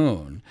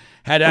Calhoun,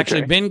 had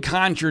actually been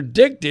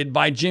contradicted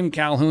by Jim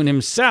Calhoun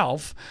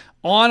himself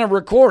on a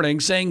recording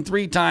saying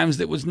 3 times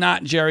that was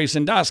not Jerry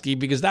Sandusky,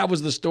 because that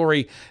was the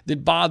story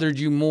that bothered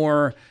you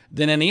more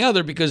than any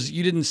other because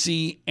you didn't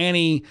see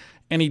any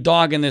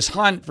dog in this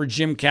hunt for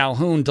Jim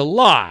Calhoun to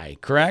lie,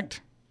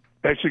 correct?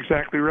 That's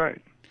exactly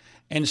right.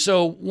 And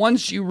so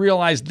once you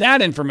realized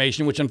that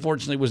information, which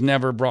unfortunately was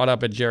never brought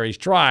up at Jerry's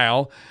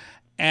trial,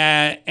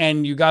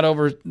 and you got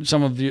over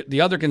some of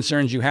the other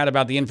concerns you had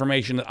about the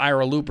information that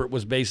Ira Lupert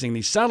was basing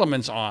these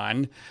settlements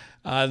on,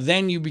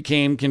 then you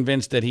became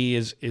convinced that he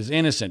is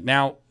innocent.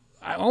 Now,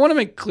 I want to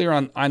make clear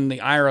on the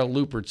Ira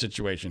Lupert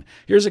situation.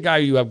 Here's a guy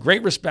you have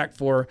great respect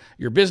for,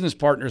 your business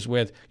partners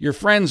with, your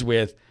friends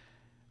with.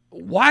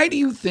 Why do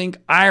you think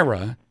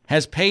Ira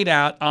has paid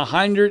out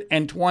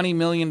 $120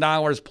 million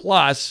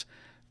plus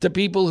to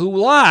people who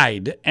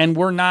lied and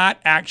were not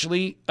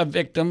actually a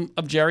victim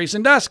of Jerry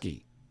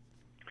Sandusky?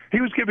 He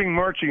was giving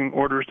marching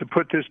orders to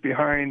put this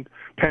behind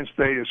Penn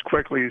State as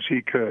quickly as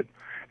he could.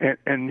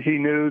 And he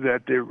knew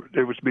that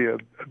there was to be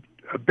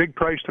a big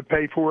price to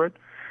pay for it,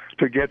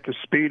 to get the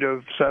speed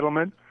of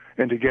settlement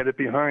and to get it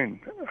behind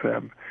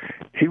them.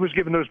 He was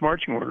given those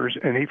marching orders,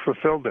 and he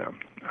fulfilled them.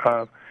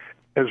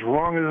 As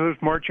wrong as those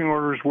marching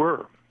orders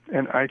were.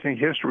 And I think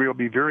history will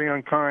be very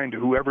unkind to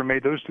whoever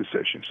made those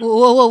decisions.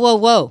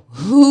 Whoa.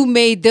 Who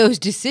made those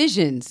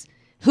decisions?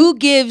 Who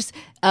gives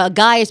a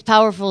guy as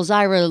powerful as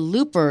Ira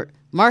Lupert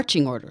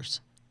marching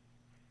orders?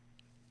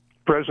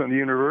 President of the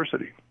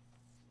university.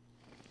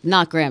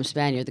 Not Graham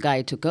Spanier, the guy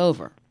who took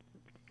over.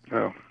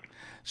 No.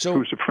 So,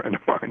 who's a friend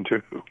of mine,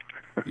 too.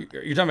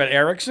 You're talking about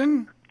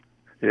Erickson?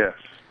 Yes.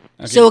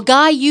 Okay. So a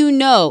guy you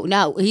know.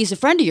 Now, he's a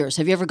friend of yours.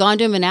 Have you ever gone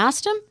to him and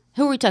asked him?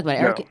 Who are we talking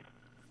about? No. Eric?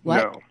 What?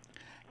 No.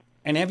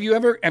 And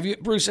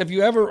Bruce,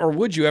 or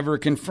would you ever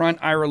confront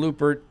Ira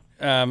Lupert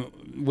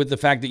with the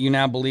fact that you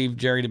now believe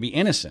Jerry to be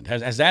innocent?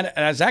 Has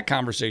that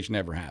conversation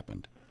ever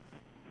happened?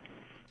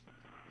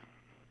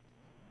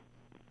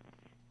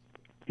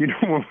 You know,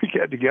 when we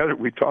get together,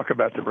 we talk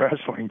about the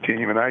wrestling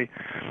team, and I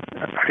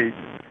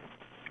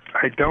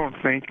don't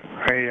think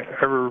I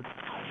ever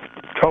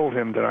told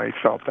him that I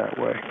felt that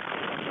way.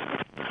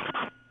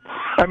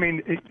 I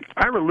mean,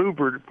 Ira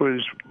Lupert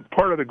was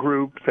part of the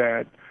group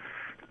that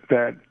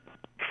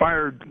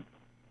fired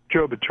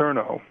Joe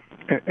Paterno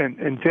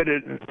and did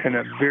it in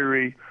a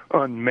very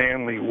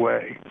unmanly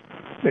way.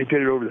 They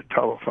did it over the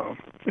telephone.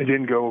 They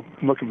didn't go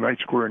look him right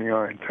square in the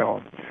eye and tell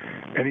him.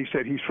 And he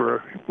said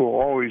will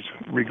always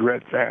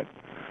regret that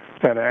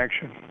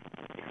action.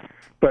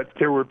 But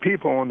there were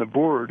people on the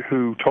board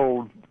who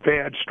told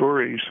bad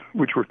stories,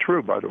 which were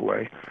true, by the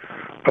way,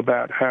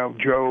 about how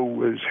Joe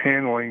was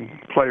handling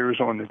players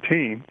on the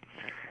team,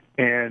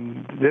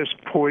 and this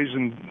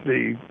poisoned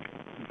the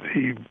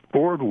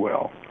board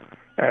well,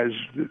 as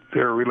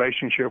their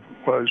relationship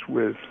was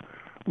with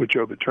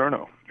Joe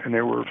Paterno. And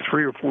there were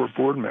 3 or 4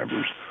 board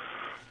members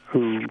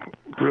who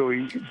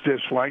really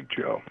disliked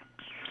Joe,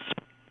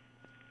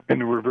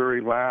 and were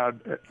very loud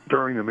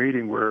during the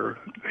meeting where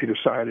they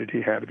decided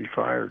he had to be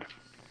fired.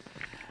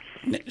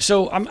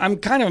 So I'm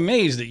kind of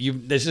amazed that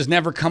this has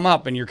never come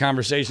up in your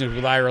conversations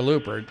with Ira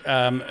Lupert.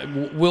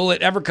 Will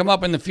it ever come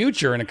up in the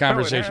future in a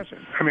conversation? No,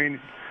 it hasn't. I mean,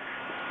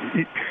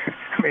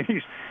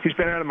 he's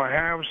been out of my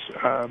house.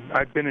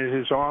 I've been at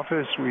his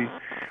office. We've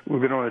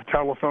been on the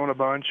telephone a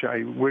bunch.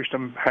 I wished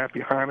him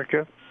happy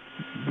Hanukkah,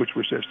 which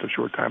was just a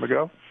short time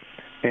ago,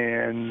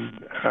 and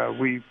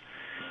we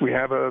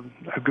have a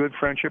good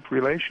friendship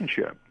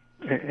relationship.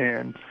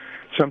 And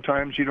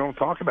sometimes you don't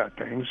talk about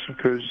things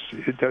because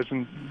it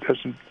doesn't.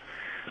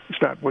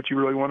 It's not what you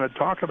really want to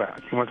talk about.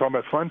 You want to talk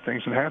about fun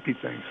things and happy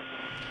things.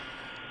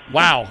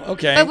 Wow.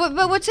 Okay.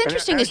 But what's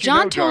interesting is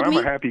John told me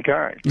I'm a happy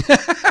guy.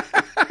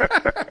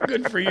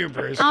 Good for you,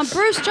 Bruce.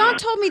 Bruce, John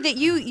told me that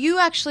you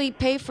actually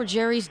pay for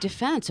Jerry's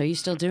defense. Are you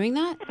still doing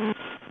that?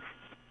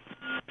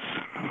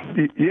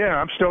 Yeah,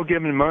 I'm still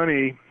giving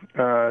money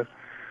to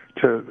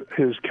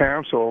his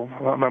counsel.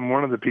 I'm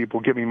one of the people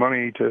giving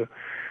money to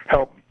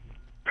help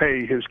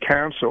pay his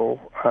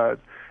counsel.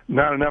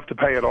 Not enough to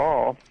pay it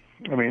all.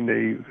 I mean,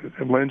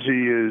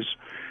 Lindsay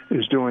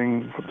is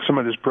doing some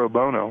of this pro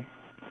bono.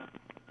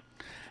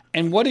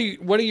 And what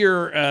are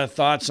your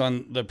thoughts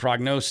on the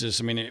prognosis?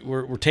 I mean,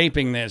 we're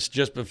taping this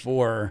just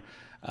before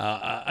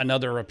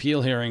another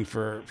appeal hearing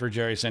for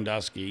Jerry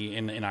Sandusky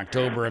in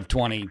October of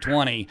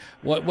 2020.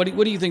 What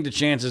do you think the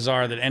chances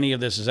are that any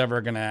of this is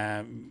ever going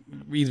to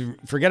either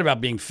forget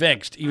about being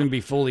fixed, even be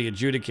fully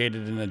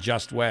adjudicated in a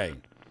just way?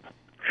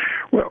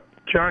 Well,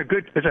 John,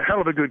 it's a hell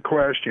of a good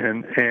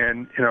question,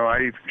 and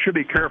I should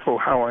be careful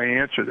how I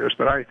answer this,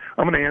 but I'm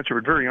going to answer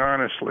it very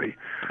honestly.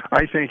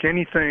 I think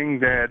any judge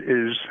that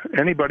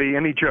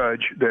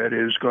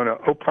is going to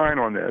opine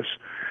on this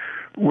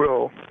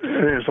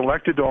is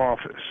elected to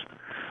office,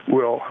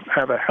 will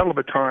have a hell of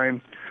a time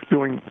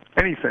doing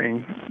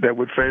anything that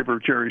would favor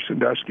Jerry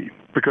Sandusky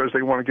because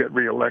they want to get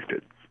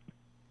reelected.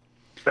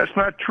 That's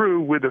not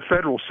true with the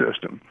federal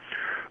system.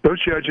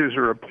 Those judges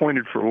are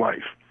appointed for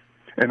life.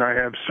 And I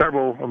have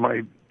several of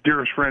my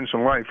dearest friends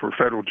in life who are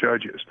federal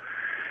judges.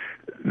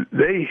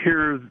 They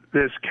hear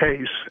this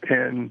case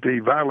and the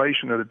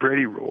violation of the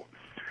Brady Rule,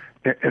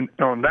 and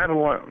on that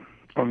alone,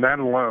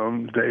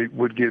 they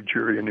would give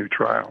Jerry a new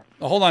trial.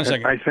 Well, hold on a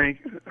second. I think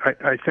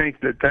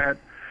that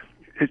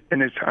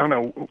and I don't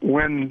know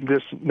when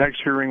this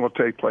next hearing will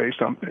take place,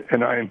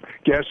 and I'm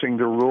guessing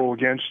the rule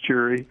against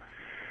Jerry,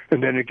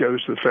 and then it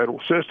goes to the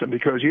federal system,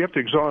 because you have to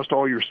exhaust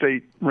all your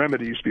state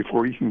remedies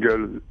before you can go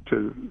to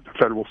the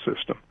federal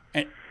system.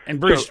 And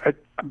Bruce,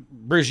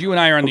 Bruce, you and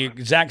I are on the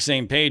exact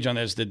same page on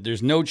this, that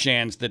there's no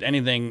chance that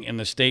anything in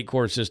the state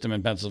court system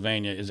in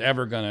Pennsylvania is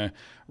ever going to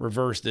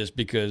reverse this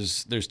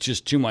because there's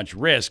just too much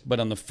risk.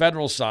 But on the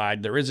federal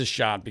side, there is a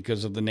shot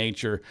because of the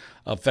nature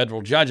of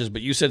federal judges.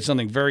 But you said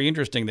something very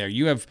interesting there.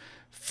 You have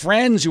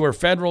friends who are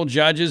federal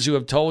judges who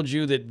have told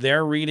you that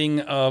their reading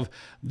of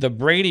the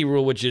Brady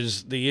Rule, which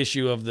is the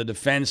issue of the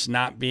defense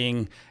not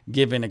being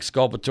given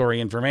exculpatory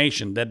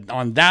information, that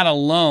on that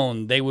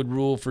alone, they would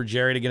rule for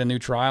Jerry to get a new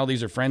trial.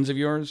 These are friends of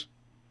yours?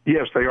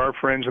 Yes, they are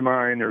friends of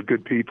mine. They're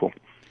good people.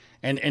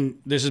 And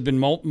this has been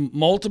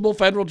multiple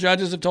federal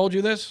judges have told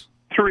you this?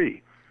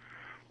 3.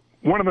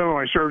 One of them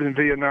I served in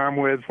Vietnam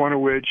with, one of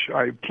which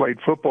I played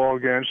football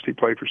against. He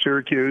played for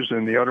Syracuse,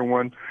 and the other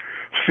one,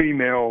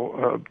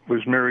 female,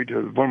 was married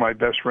to one of my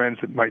best friends,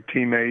 my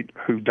teammate,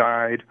 who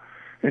died,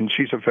 and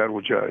she's a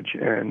federal judge.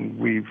 And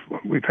we've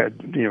had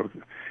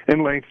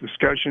in-length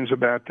discussions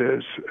about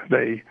this.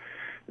 They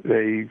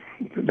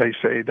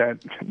say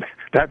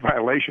that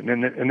violation,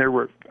 and there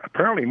were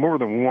apparently more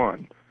than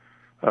one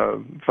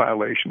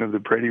violation of the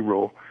Brady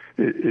Rule,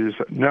 is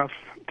enough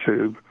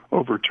to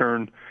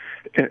overturn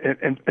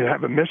and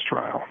have a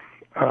mistrial,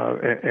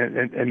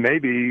 and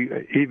maybe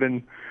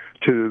even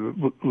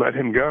to let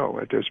him go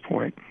at this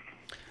point.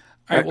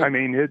 Right, well, I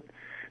mean,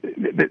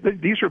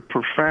 these are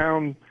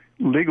profound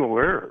legal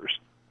errors,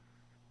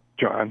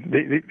 John.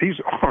 These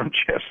aren't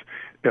just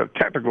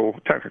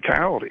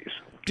technicalities.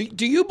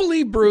 Do you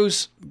believe,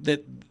 Bruce,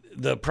 that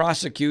the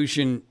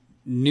prosecution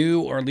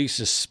knew or at least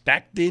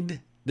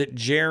suspected that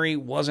Jerry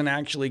wasn't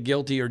actually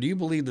guilty, or do you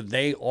believe that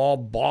they all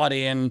bought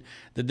in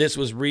that this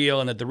was real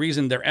and that the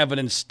reason their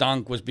evidence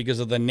stunk was because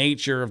of the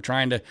nature of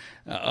trying to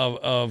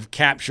of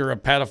capture a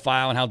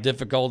pedophile and how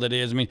difficult it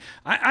is? I mean,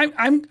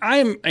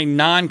 I'm a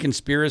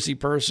non-conspiracy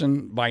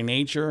person by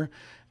nature.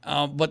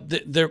 But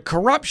the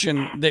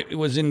corruption that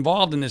was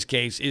involved in this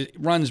case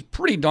runs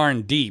pretty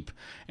darn deep.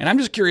 And I'm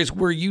just curious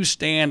where you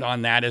stand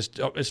on that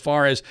as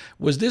far as,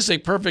 was this a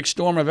perfect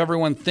storm of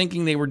everyone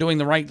thinking they were doing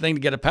the right thing to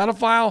get a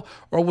pedophile,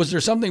 or was there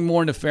something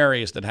more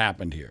nefarious that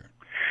happened here?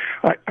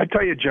 I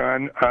tell you,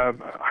 John,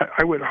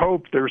 I would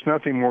hope there's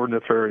nothing more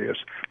nefarious,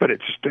 but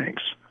it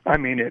stinks. I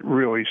mean, it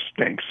really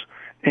stinks.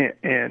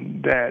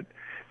 And that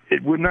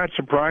it would not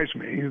surprise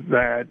me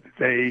that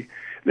they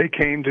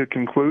came to the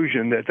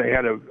conclusion that they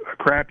had a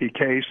crappy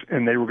case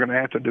and they were going to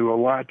have to do a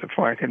lot to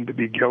find him to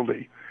be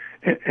guilty.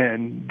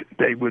 And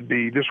this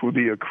would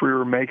be a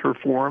career maker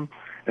for him,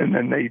 and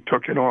then they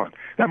took it on.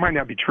 That might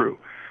not be true,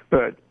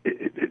 but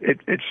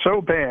it's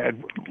so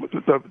bad,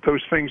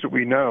 those things that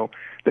we know,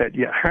 that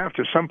you have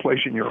to someplace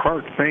in your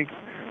heart think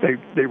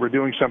they were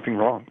doing something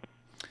wrong.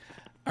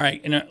 All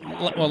right,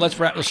 well, let's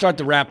start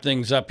to wrap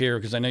things up here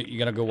because I know you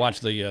got to go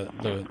watch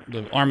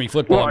the Army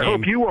football game. Well, I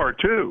hope you are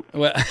too.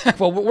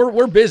 Well,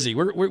 we're busy.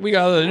 We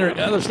got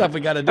other stuff we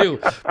got to do.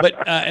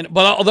 But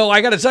although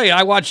I got to tell you,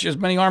 I watch as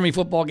many Army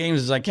football games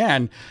as I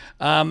can.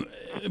 And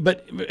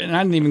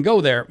I didn't even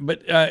go there.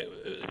 But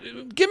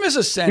give us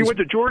a sense. You went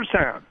to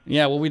Georgetown.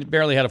 Yeah, well, we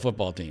barely had a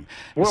football team.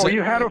 Well,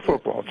 you had a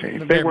football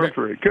team. They weren't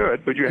very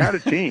good, but you had a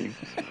team.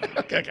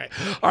 Okay.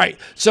 All right.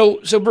 So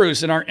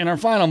Bruce, in our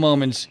final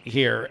moments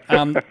here,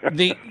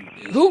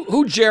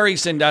 who Jerry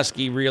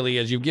Sandusky really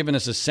is, you've given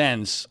us a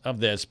sense of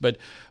this, but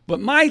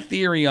my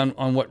theory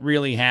on what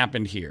really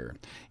happened here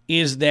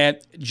is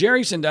that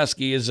Jerry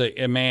Sandusky is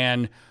a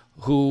man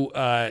who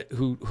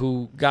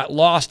got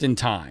lost in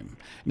time.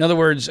 In other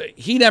words,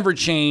 he never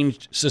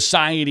changed,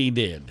 society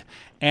did.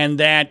 And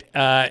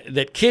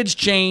that kids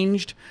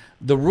changed,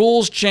 the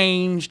rules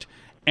changed,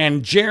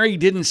 and Jerry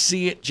didn't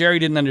see it. Jerry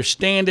didn't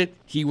understand it.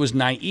 He was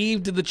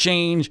naive to the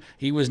change.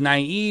 He was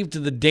naive to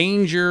the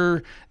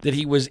danger that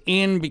he was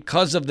in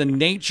because of the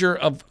nature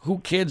of who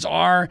kids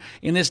are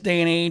in this day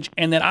and age.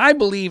 And that I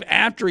believe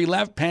after he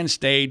left Penn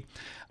State,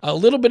 a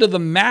little bit of the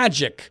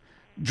magic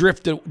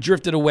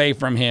drifted away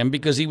from him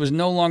because he was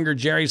no longer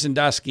Jerry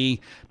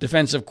Sandusky,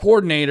 defensive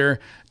coordinator,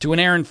 to an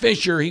Aaron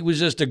Fisher. He was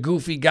just a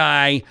goofy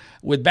guy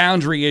with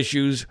boundary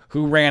issues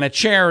who ran a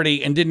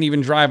charity and didn't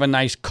even drive a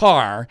nice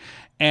car.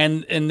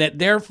 And that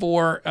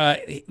therefore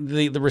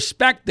the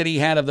respect that he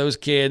had of those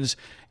kids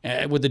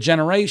with the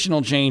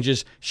generational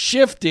changes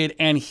shifted,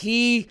 and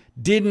he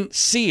didn't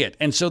see it.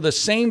 And so the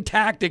same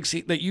tactics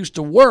that used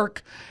to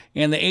work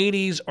in the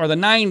 80s or the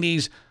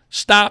 90s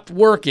stopped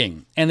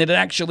working, and it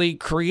actually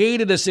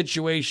created a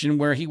situation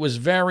where he was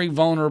very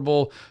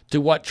vulnerable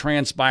to what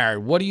transpired.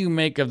 What do you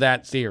make of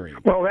that theory?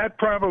 Well, that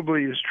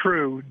probably is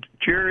true.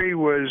 Jerry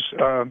was,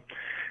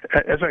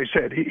 as I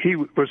said, he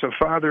was a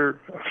father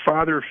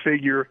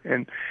figure,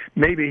 and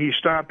maybe he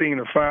stopped being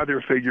a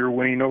father figure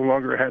when he no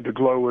longer had the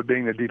glow of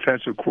being the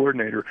defensive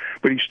coordinator,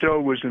 but he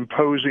still was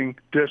imposing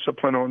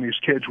discipline on these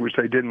kids, which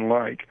they didn't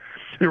like.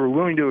 They were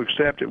willing to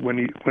accept it when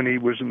he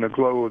was in the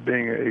glow of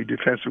being a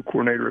defensive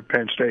coordinator at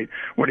Penn State,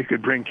 when he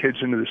could bring kids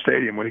into the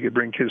stadium, when he could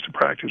bring kids to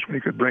practice, when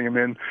he could bring them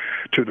in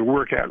to the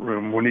workout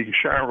room, when he could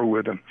shower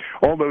with them.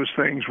 All those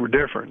things were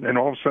different, and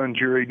all of a sudden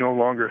Jerry no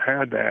longer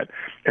had that,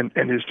 and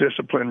his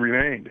discipline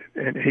remained,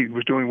 and he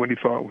was doing what he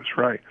thought was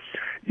right.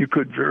 You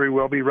could very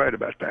well be right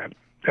about that.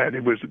 That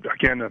it was,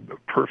 again, a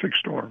perfect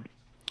storm.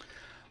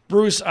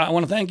 Bruce, I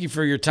want to thank you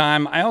for your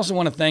time. I also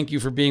want to thank you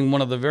for being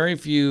one of the very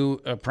few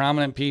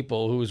prominent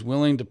people who is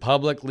willing to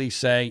publicly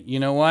say, you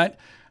know what,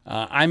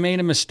 I made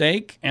a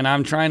mistake, and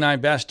I'm trying my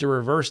best to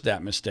reverse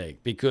that mistake,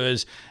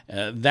 because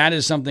that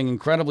is something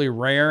incredibly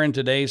rare in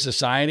today's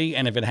society,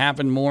 and if it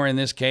happened more in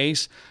this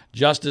case,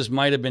 justice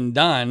might have been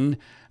done.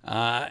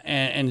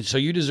 And so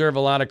you deserve a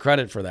lot of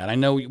credit for that. I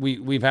know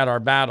we've had our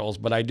battles,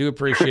 but I do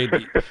appreciate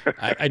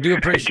I do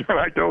appreciate.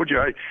 I told you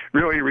I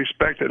really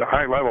respect at a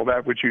high level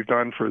that which you've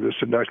done for the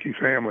Sandusky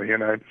family,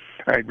 and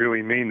I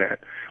really mean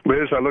that.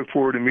 Liz, I look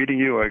forward to meeting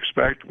you. I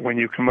expect when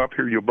you come up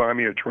here, you'll buy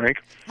me a drink.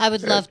 I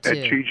would love to.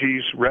 At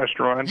Gigi's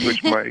restaurant,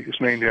 which is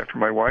named after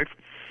my wife.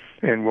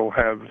 And we'll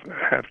have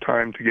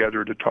time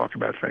together to talk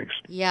about things.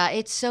 Yeah,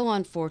 it's so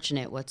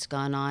unfortunate what's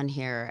gone on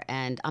here,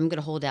 and I'm going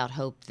to hold out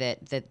hope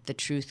that the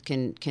truth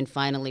can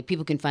finally,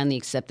 people can finally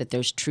accept that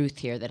there's truth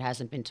here that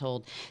hasn't been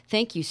told.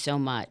 Thank you so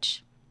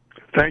much.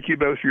 Thank you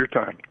both for your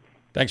time.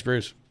 Thanks,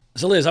 Bruce.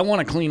 So, Liz, I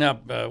want to clean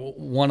up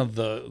one of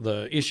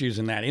the issues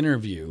in that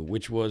interview,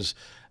 which was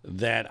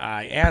that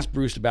I asked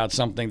Bruce about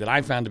something that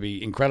I found to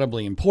be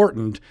incredibly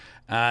important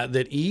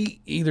that he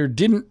either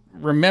didn't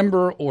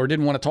remember or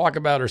didn't want to talk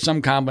about, or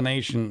some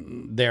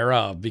combination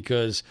thereof,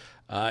 because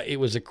it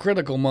was a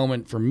critical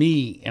moment for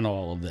me in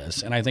all of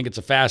this, and I think it's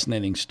a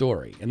fascinating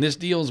story. And this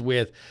deals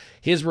with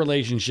his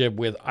relationship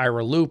with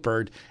Ira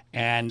Lupert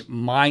and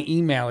my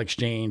email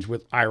exchange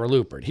with Ira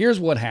Lupert. Here's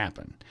what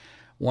happened.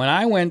 When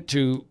I went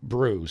to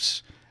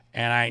Bruce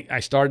and I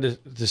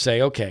started to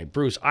say, okay,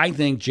 Bruce, I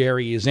think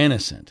Jerry is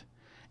innocent.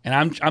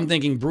 And I'm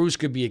thinking Bruce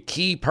could be a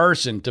key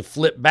person to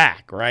flip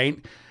back, right?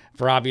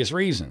 For obvious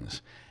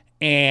reasons.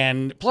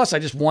 And plus, I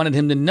just wanted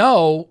him to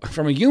know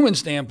from a human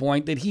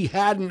standpoint that he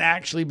hadn't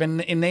actually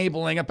been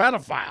enabling a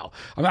pedophile.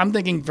 I'm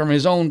thinking from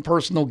his own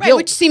personal guilt. Right,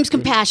 which seems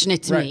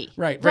compassionate to me.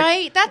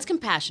 Right. That's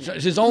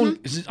compassionate. His own.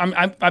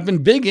 I've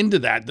been big into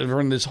that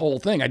during this whole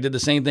thing. I did the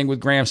same thing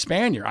with Graham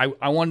Spanier.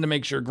 I wanted to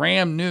make sure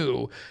Graham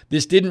knew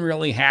this didn't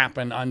really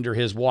happen under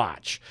his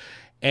watch.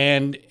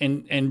 And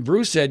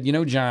Bruce said,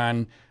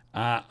 John,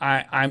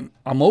 I'm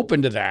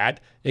open to that,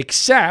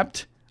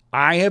 except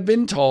I have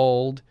been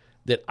told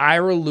that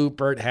Ira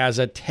Lupert has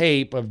a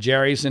tape of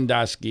Jerry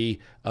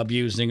Sandusky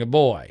abusing a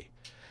boy.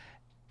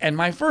 And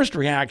my first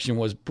reaction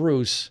was,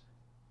 Bruce,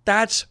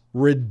 that's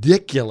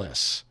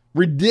ridiculous.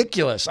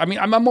 Ridiculous. I mean,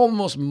 I'm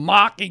almost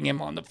mocking him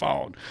on the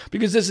phone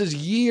because this is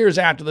years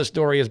after the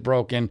story is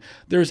broken.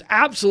 There's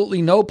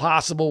absolutely no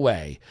possible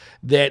way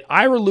that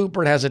Ira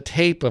Lupert has a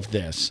tape of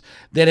this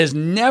that has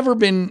never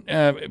been,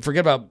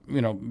 forget about,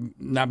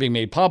 not being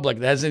made public,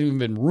 that hasn't even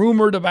been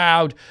rumored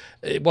about.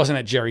 It wasn't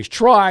at Jerry's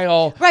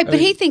trial. Right, but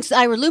he thinks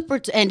Ira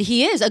Lupert, and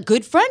he is a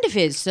good friend of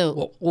his.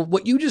 So, well,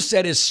 what you just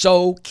said is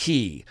so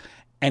key.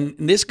 And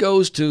this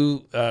goes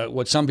to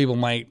what some people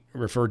might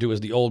refer to as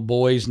the old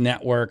boys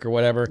network or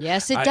whatever.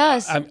 Yes, it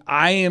does.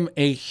 I am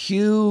a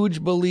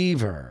huge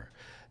believer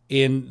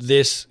in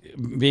this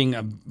being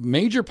a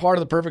major part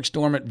of the perfect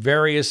storm at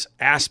various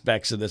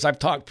aspects of this. I've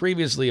talked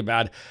previously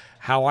about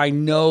how I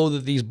know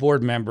that these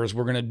board members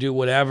were going to do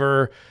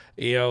whatever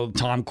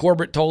Tom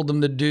Corbett told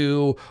them to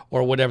do,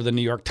 or whatever the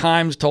New York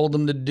Times told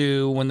them to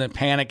do when the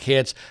panic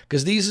hits,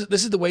 because this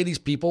is the way these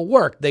people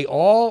work. They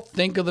all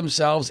think of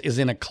themselves as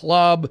in a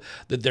club,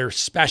 that they're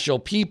special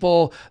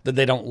people, that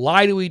they don't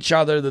lie to each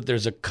other, that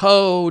there's a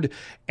code,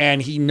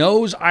 and he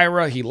knows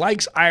Ira, he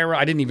likes Ira.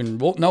 I didn't even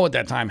know at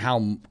that time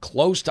how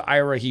close to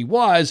Ira he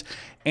was,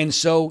 and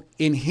so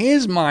in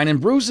his mind, in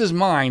Bruce's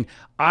mind,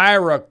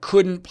 Ira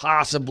couldn't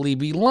possibly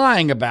be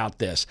lying about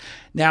this.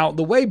 Now,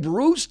 the way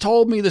Bruce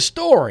told me the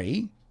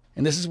story,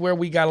 and this is where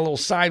we got a little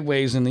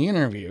sideways in the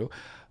interview,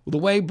 the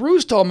way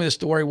Bruce told me the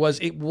story was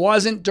it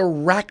wasn't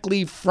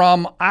directly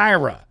from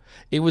Ira.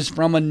 It was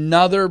from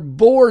another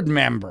board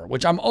member,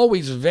 which I'm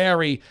always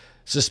very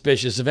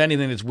suspicious of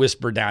anything that's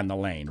whispered down the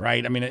lane,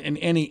 right? I mean, in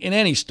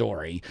any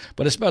story,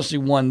 but especially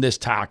one this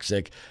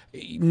toxic,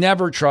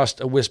 never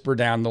trust a whisper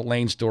down the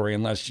lane story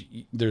unless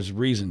there's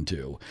reason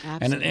to.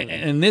 Absolutely. And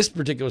in this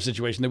particular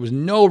situation, there was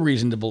no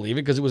reason to believe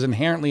it because it was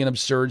inherently an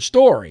absurd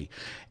story.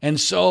 And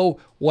so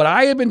what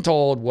I had been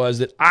told was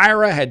that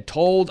Ira had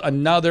told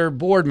another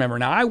board member.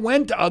 Now, I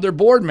went to other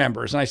board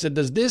members and I said,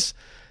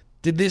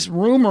 did this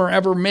rumor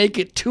ever make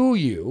it to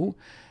you?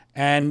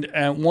 And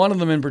one of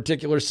them in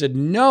particular said,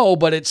 no,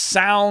 but it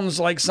sounds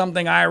like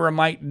something Ira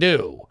might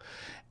do.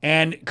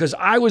 And because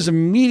I was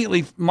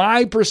immediately,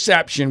 my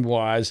perception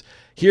was,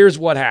 here's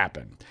what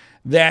happened.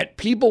 That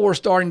people were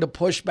starting to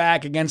push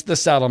back against the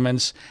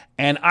settlements,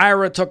 and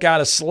Ira took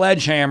out a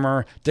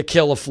sledgehammer to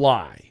kill a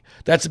fly.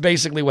 That's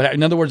basically what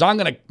happened. In other words, I'm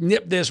going to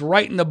nip this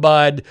right in the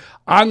bud.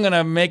 I'm going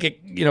to make it,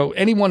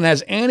 anyone that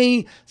has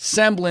any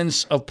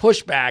semblance of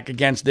pushback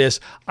against this,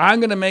 I'm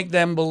going to make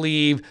them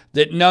believe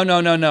that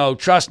no,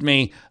 trust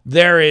me,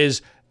 there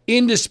is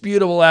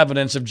indisputable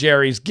evidence of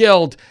Jerry's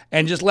guilt,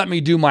 and just let me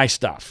do my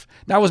stuff.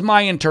 That was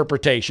my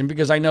interpretation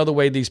because I know the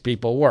way these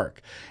people work.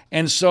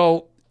 And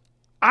so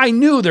I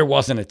knew there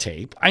wasn't a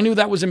tape. I knew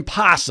that was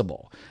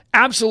impossible.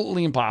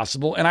 Absolutely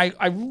impossible. And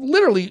I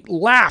literally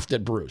laughed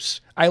at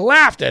Bruce. I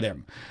laughed at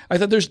him. I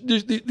thought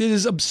it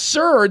is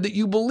absurd that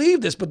you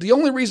believe this, but the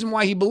only reason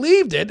why he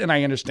believed it, and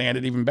I understand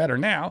it even better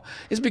now,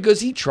 is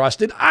because he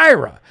trusted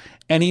Ira.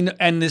 And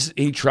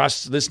he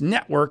trusts this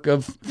network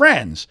of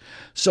friends.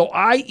 So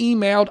I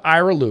emailed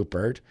Ira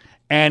Lupert,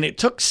 and it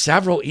took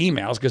several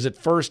emails because at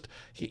first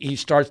he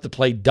starts to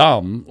play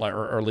dumb,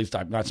 or at least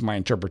that's my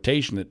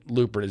interpretation that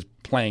Lupert is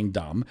playing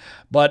dumb.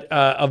 But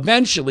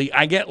eventually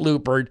I get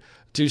Lupert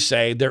to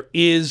say there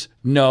is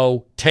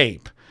no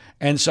tape.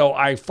 And so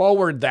I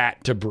forward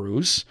that to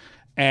Bruce,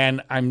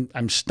 and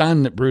I'm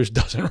stunned that Bruce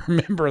doesn't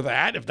remember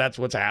that, if that's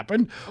what's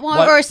happened.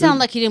 Well, or it sounded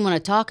like he didn't want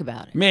to talk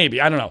about it.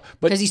 Maybe, I don't know.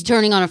 Because he's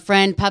turning on a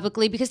friend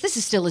publicly, because this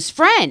is still his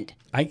friend.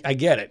 I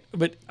get it.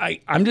 But I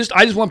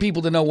just want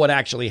people to know what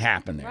actually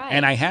happened there. Right.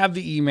 And I have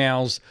the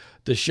emails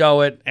to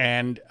show it,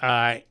 and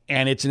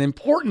it's an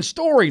important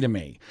story to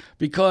me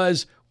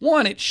because,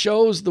 one, it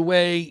shows the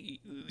way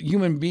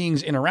human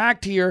beings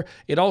interact here.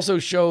 It also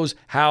shows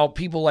how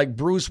people like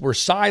Bruce were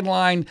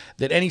sidelined,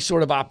 that any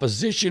sort of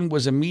opposition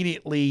was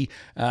immediately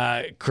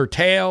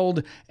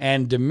curtailed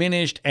and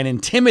diminished and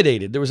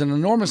intimidated. There was an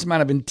enormous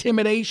amount of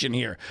intimidation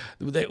here.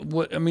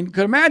 I mean, you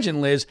could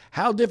imagine, Liz,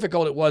 how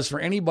difficult it was for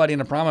anybody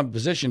in a prominent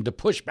position to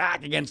push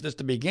back against this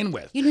to begin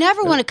with. You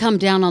never want to come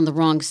down on the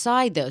wrong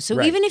side, though. So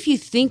Right. even if you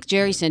think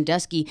Jerry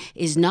Sandusky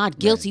is not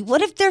guilty,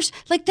 what if there's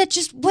like that?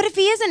 Just what if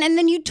he isn't? And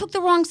then you took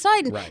the wrong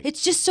side. And Right.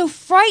 It's just so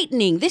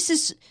frightening. This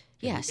is.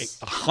 Yes.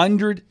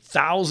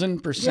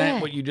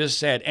 100,000% what you just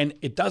said. And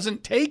it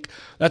doesn't take,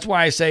 that's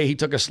why I say he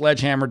took a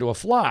sledgehammer to a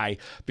fly,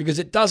 because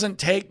it doesn't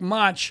take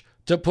much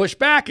to push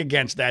back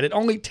against that. It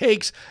only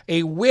takes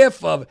a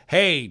whiff of,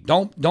 hey,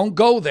 don't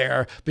go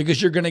there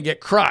because you're going to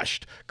get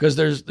crushed because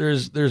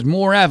there's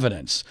more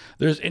evidence.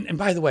 And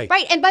by the way,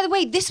 Right. And by the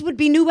way, this would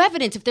be new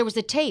evidence if there was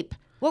a tape.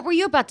 What were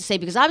you about to say?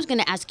 Because I was going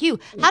to ask you,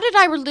 how did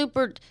Ira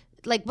Lupert,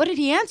 like, what did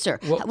he answer?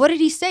 What did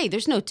he say?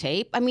 There's no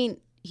tape. I mean,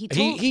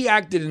 he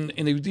acted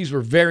in these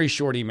were very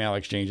short email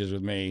exchanges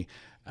with me,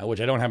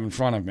 which I don't have in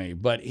front of me.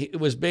 But it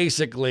was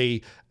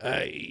basically,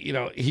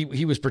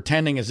 he was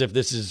pretending as if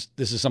this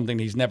is something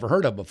he's never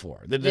heard of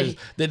before. He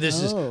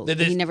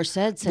never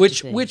said such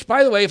which a thing. which,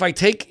 by the way, if I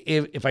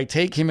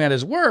take him at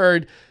his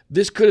word,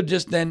 this could have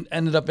just then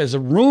ended up as a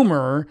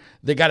rumor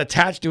that got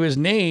attached to his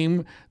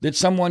name that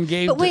someone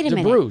gave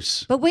to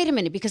Bruce. But wait a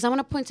minute, because I want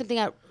to point something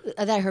out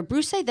that I heard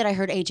Bruce say, that I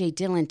heard A.J.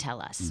 Dillon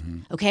tell us.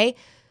 Mm-hmm. Okay?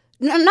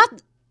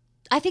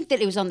 I think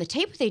that it was on the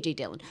tape with A.J.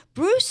 Dillon.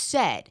 Bruce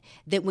said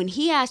that when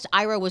he asked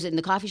Ira, was it in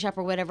the coffee shop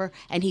or whatever,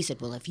 and he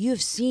said, well, if you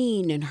have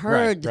seen and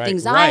heard the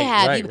things I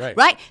have,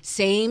 right?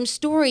 Same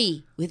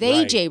story with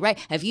A.J., right?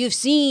 If you have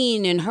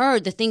seen and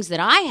heard the things that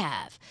I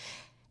have.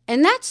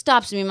 And that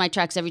stops me in my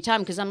tracks every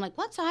time because I'm like,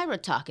 what's Ira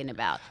talking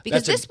about?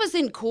 Because this was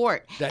in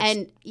court.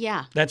 And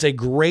yeah. That's a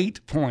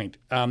great point.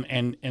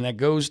 And that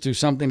goes to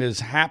something that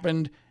has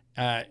happened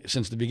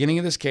since the beginning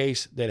of this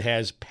case that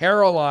has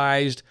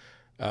paralyzed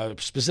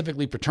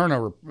specifically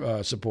Paterno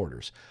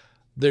supporters.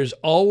 There's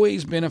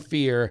always been a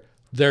fear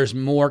there's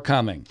more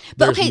coming.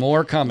 There's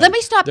more coming. Let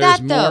me stop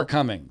that, though. There's more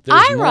coming.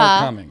 There's more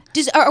coming.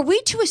 Are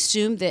we to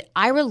assume that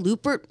Ira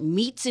Lupert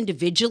meets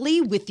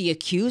individually with the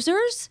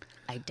accusers?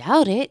 I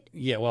doubt it.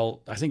 Yeah,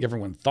 well, I think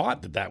everyone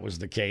thought that was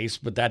the case,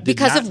 but that did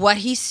because not. of what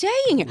he's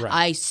saying. Right.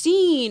 I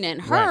seen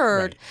and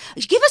heard.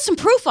 Right. Give us some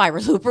proof,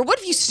 Ira Lupert. What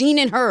have you seen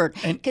and heard?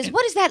 Because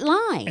what is that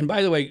line? And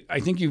by the way,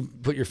 I think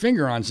you've put your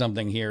finger on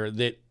something here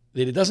that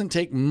it doesn't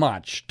take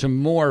much to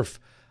morph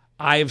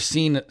I've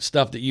seen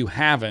stuff that you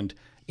haven't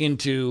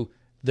into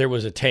there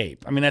was a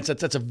tape. I mean, that's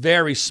a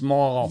very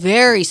small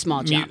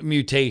jump.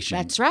 Mutation.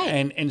 That's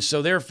right. And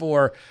so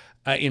therefore,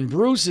 in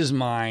Bruce's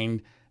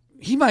mind,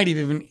 he might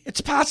even, it's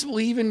possible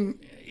he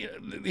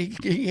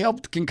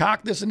helped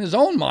concoct this in his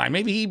own mind.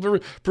 Maybe he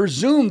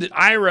presumed that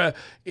Ira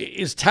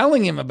is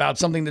telling him about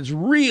something that's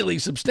really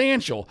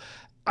substantial.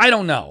 I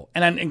don't know.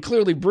 And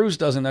clearly Bruce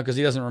doesn't know because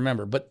he doesn't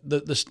remember. But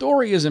the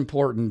story is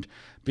important.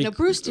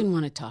 Bruce didn't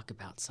want to talk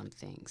about some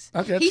things.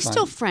 Okay, he's fine.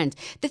 still friends.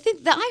 The thing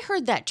that I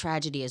heard that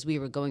tragedy as we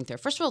were going through.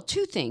 First of all,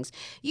 two things.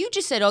 You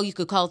just said, you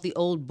could call it the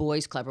old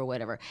boys club or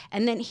whatever.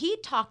 And then he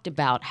talked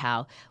about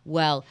how,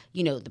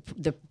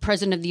 the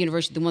president of the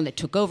university, the one that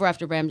took over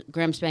after Graham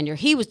Spanier,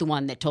 he was the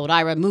one that told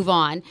Ira, move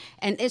on.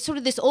 And it's sort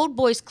of this old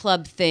boys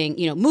club thing,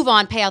 move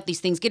on, pay out these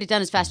things, get it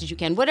done as fast as you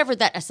can, whatever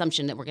that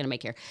assumption that we're going to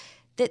make here.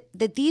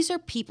 That these are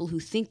people who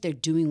think they're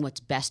doing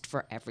what's best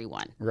for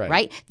everyone,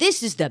 right?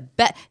 This is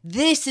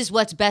This is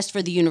what's best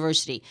for the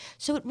university.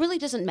 So it really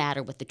doesn't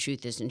matter what the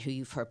truth is and who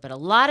you've hurt. But a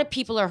lot of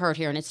people are hurt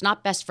here, and it's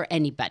not best for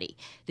anybody.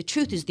 The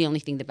truth is the only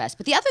thing the best.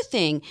 But the other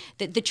thing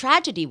that the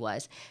tragedy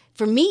was,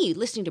 for me,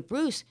 listening to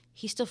Bruce,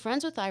 he's still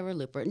friends with Ira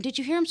Lupert. And did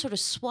you hear him sort of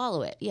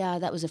swallow it? Yeah,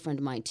 that was a friend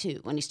of mine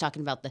too, when he's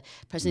talking about the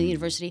president of the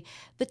university.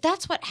 But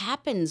that's what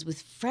happens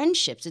with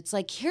friendships. It's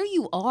like, here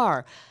you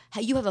are.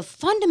 You have a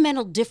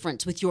fundamental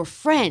difference with your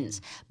friends,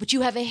 but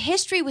you have a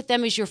history with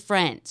them as your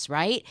friends,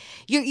 right?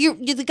 You're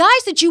the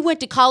guys that you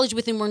went to college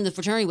with and were in the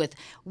fraternity with.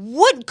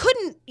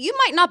 You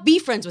might not be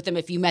friends with them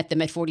if you met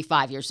them at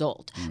 45 years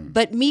old.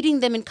 But meeting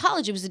them in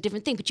college, it was a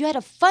different thing. But you had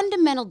a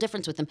fundamental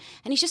difference with him.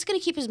 And he's just going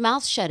to keep his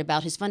mouth shut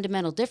about his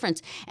fundamental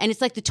difference. And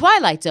it's like the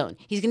Twilight Zone.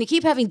 He's going to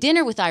keep having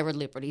dinner with Ira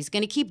Lupert. He's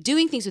going to keep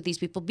doing things with these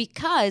people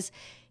because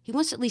he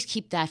wants to at least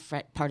keep that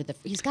part of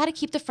he's got to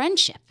keep the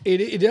friendship.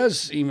 It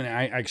does, even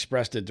I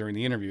expressed it during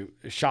the interview,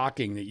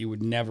 shocking that you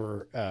would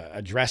never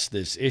address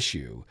this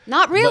issue.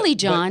 Not really,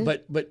 John.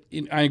 But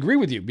I agree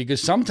with you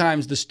because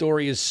sometimes the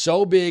story is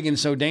so big and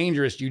so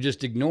dangerous, you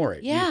just ignore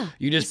it. Yeah.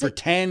 You just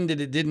pretend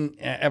that it didn't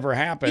ever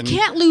happen. You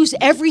can't lose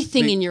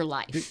everything in your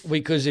life.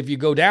 Because if you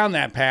go down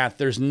that path,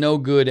 there's no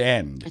good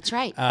end. That's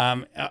right.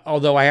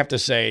 Although I have to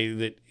say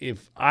that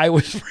if I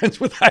was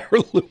friends with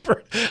Ira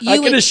Lupert, I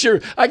can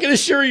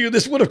assure you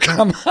this would would have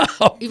come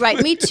up.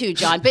 Right, me too,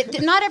 John.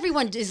 But not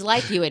everyone is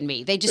like you and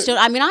me. They just don't.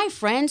 I mean, I have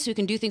friends who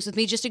can do things with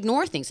me, just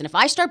ignore things. And if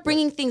I start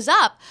bringing things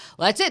up,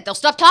 well, that's it. They'll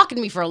stop talking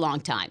to me for a long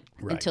time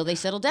until they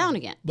settle down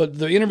again. But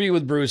the interview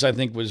with Bruce, I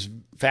think, was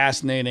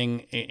fascinating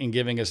in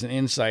giving us an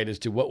insight as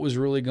to what was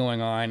really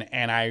going on.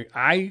 And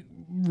I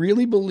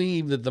really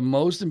believe that the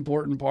most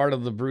important part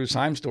of the Bruce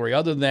Heim story,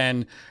 other than,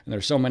 and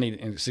there's so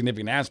many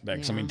significant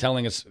aspects, I mean,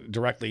 telling us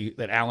directly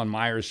that Alan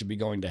Myers should be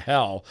going to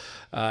hell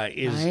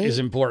is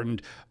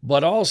important,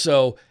 but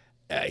also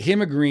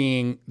him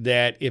agreeing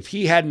that if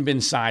he hadn't been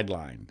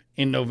sidelined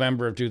in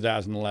November of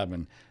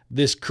 2011,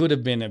 this could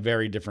have been a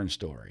very different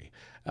story.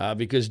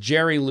 Because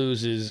Jerry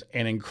loses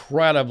an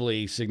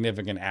incredibly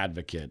significant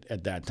advocate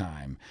at that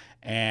time.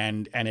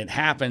 And it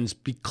happens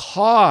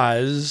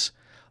because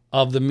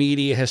of the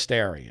media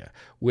hysteria.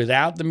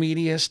 Without the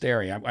media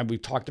hysteria,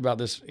 we've talked about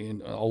this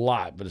a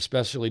lot, but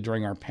especially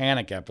during our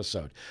panic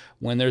episode.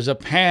 When there's a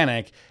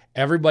panic,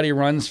 everybody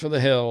runs for the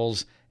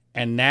hills.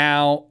 And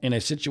now in a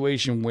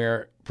situation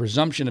where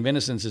presumption of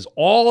innocence is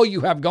all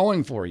you have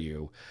going for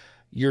you,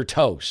 you're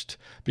toast.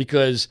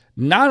 Because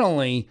not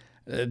only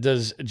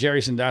does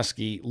Jerry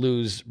Sandusky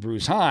lose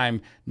Bruce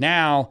Heim,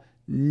 now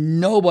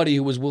nobody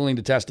who was willing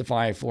to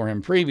testify for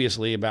him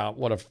previously about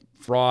what a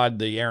fraud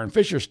the Aaron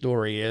Fisher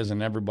story is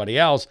and everybody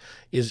else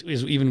is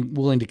even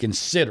willing to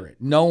consider it.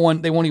 No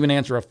one, they won't even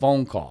answer a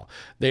phone call.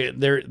 There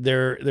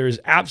is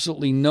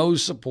absolutely no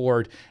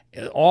support.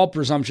 All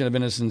presumption of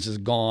innocence is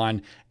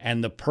gone,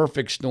 and the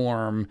perfect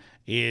storm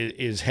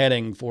is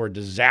heading for a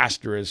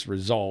disastrous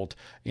result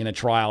in a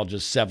trial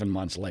just 7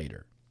 months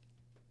later.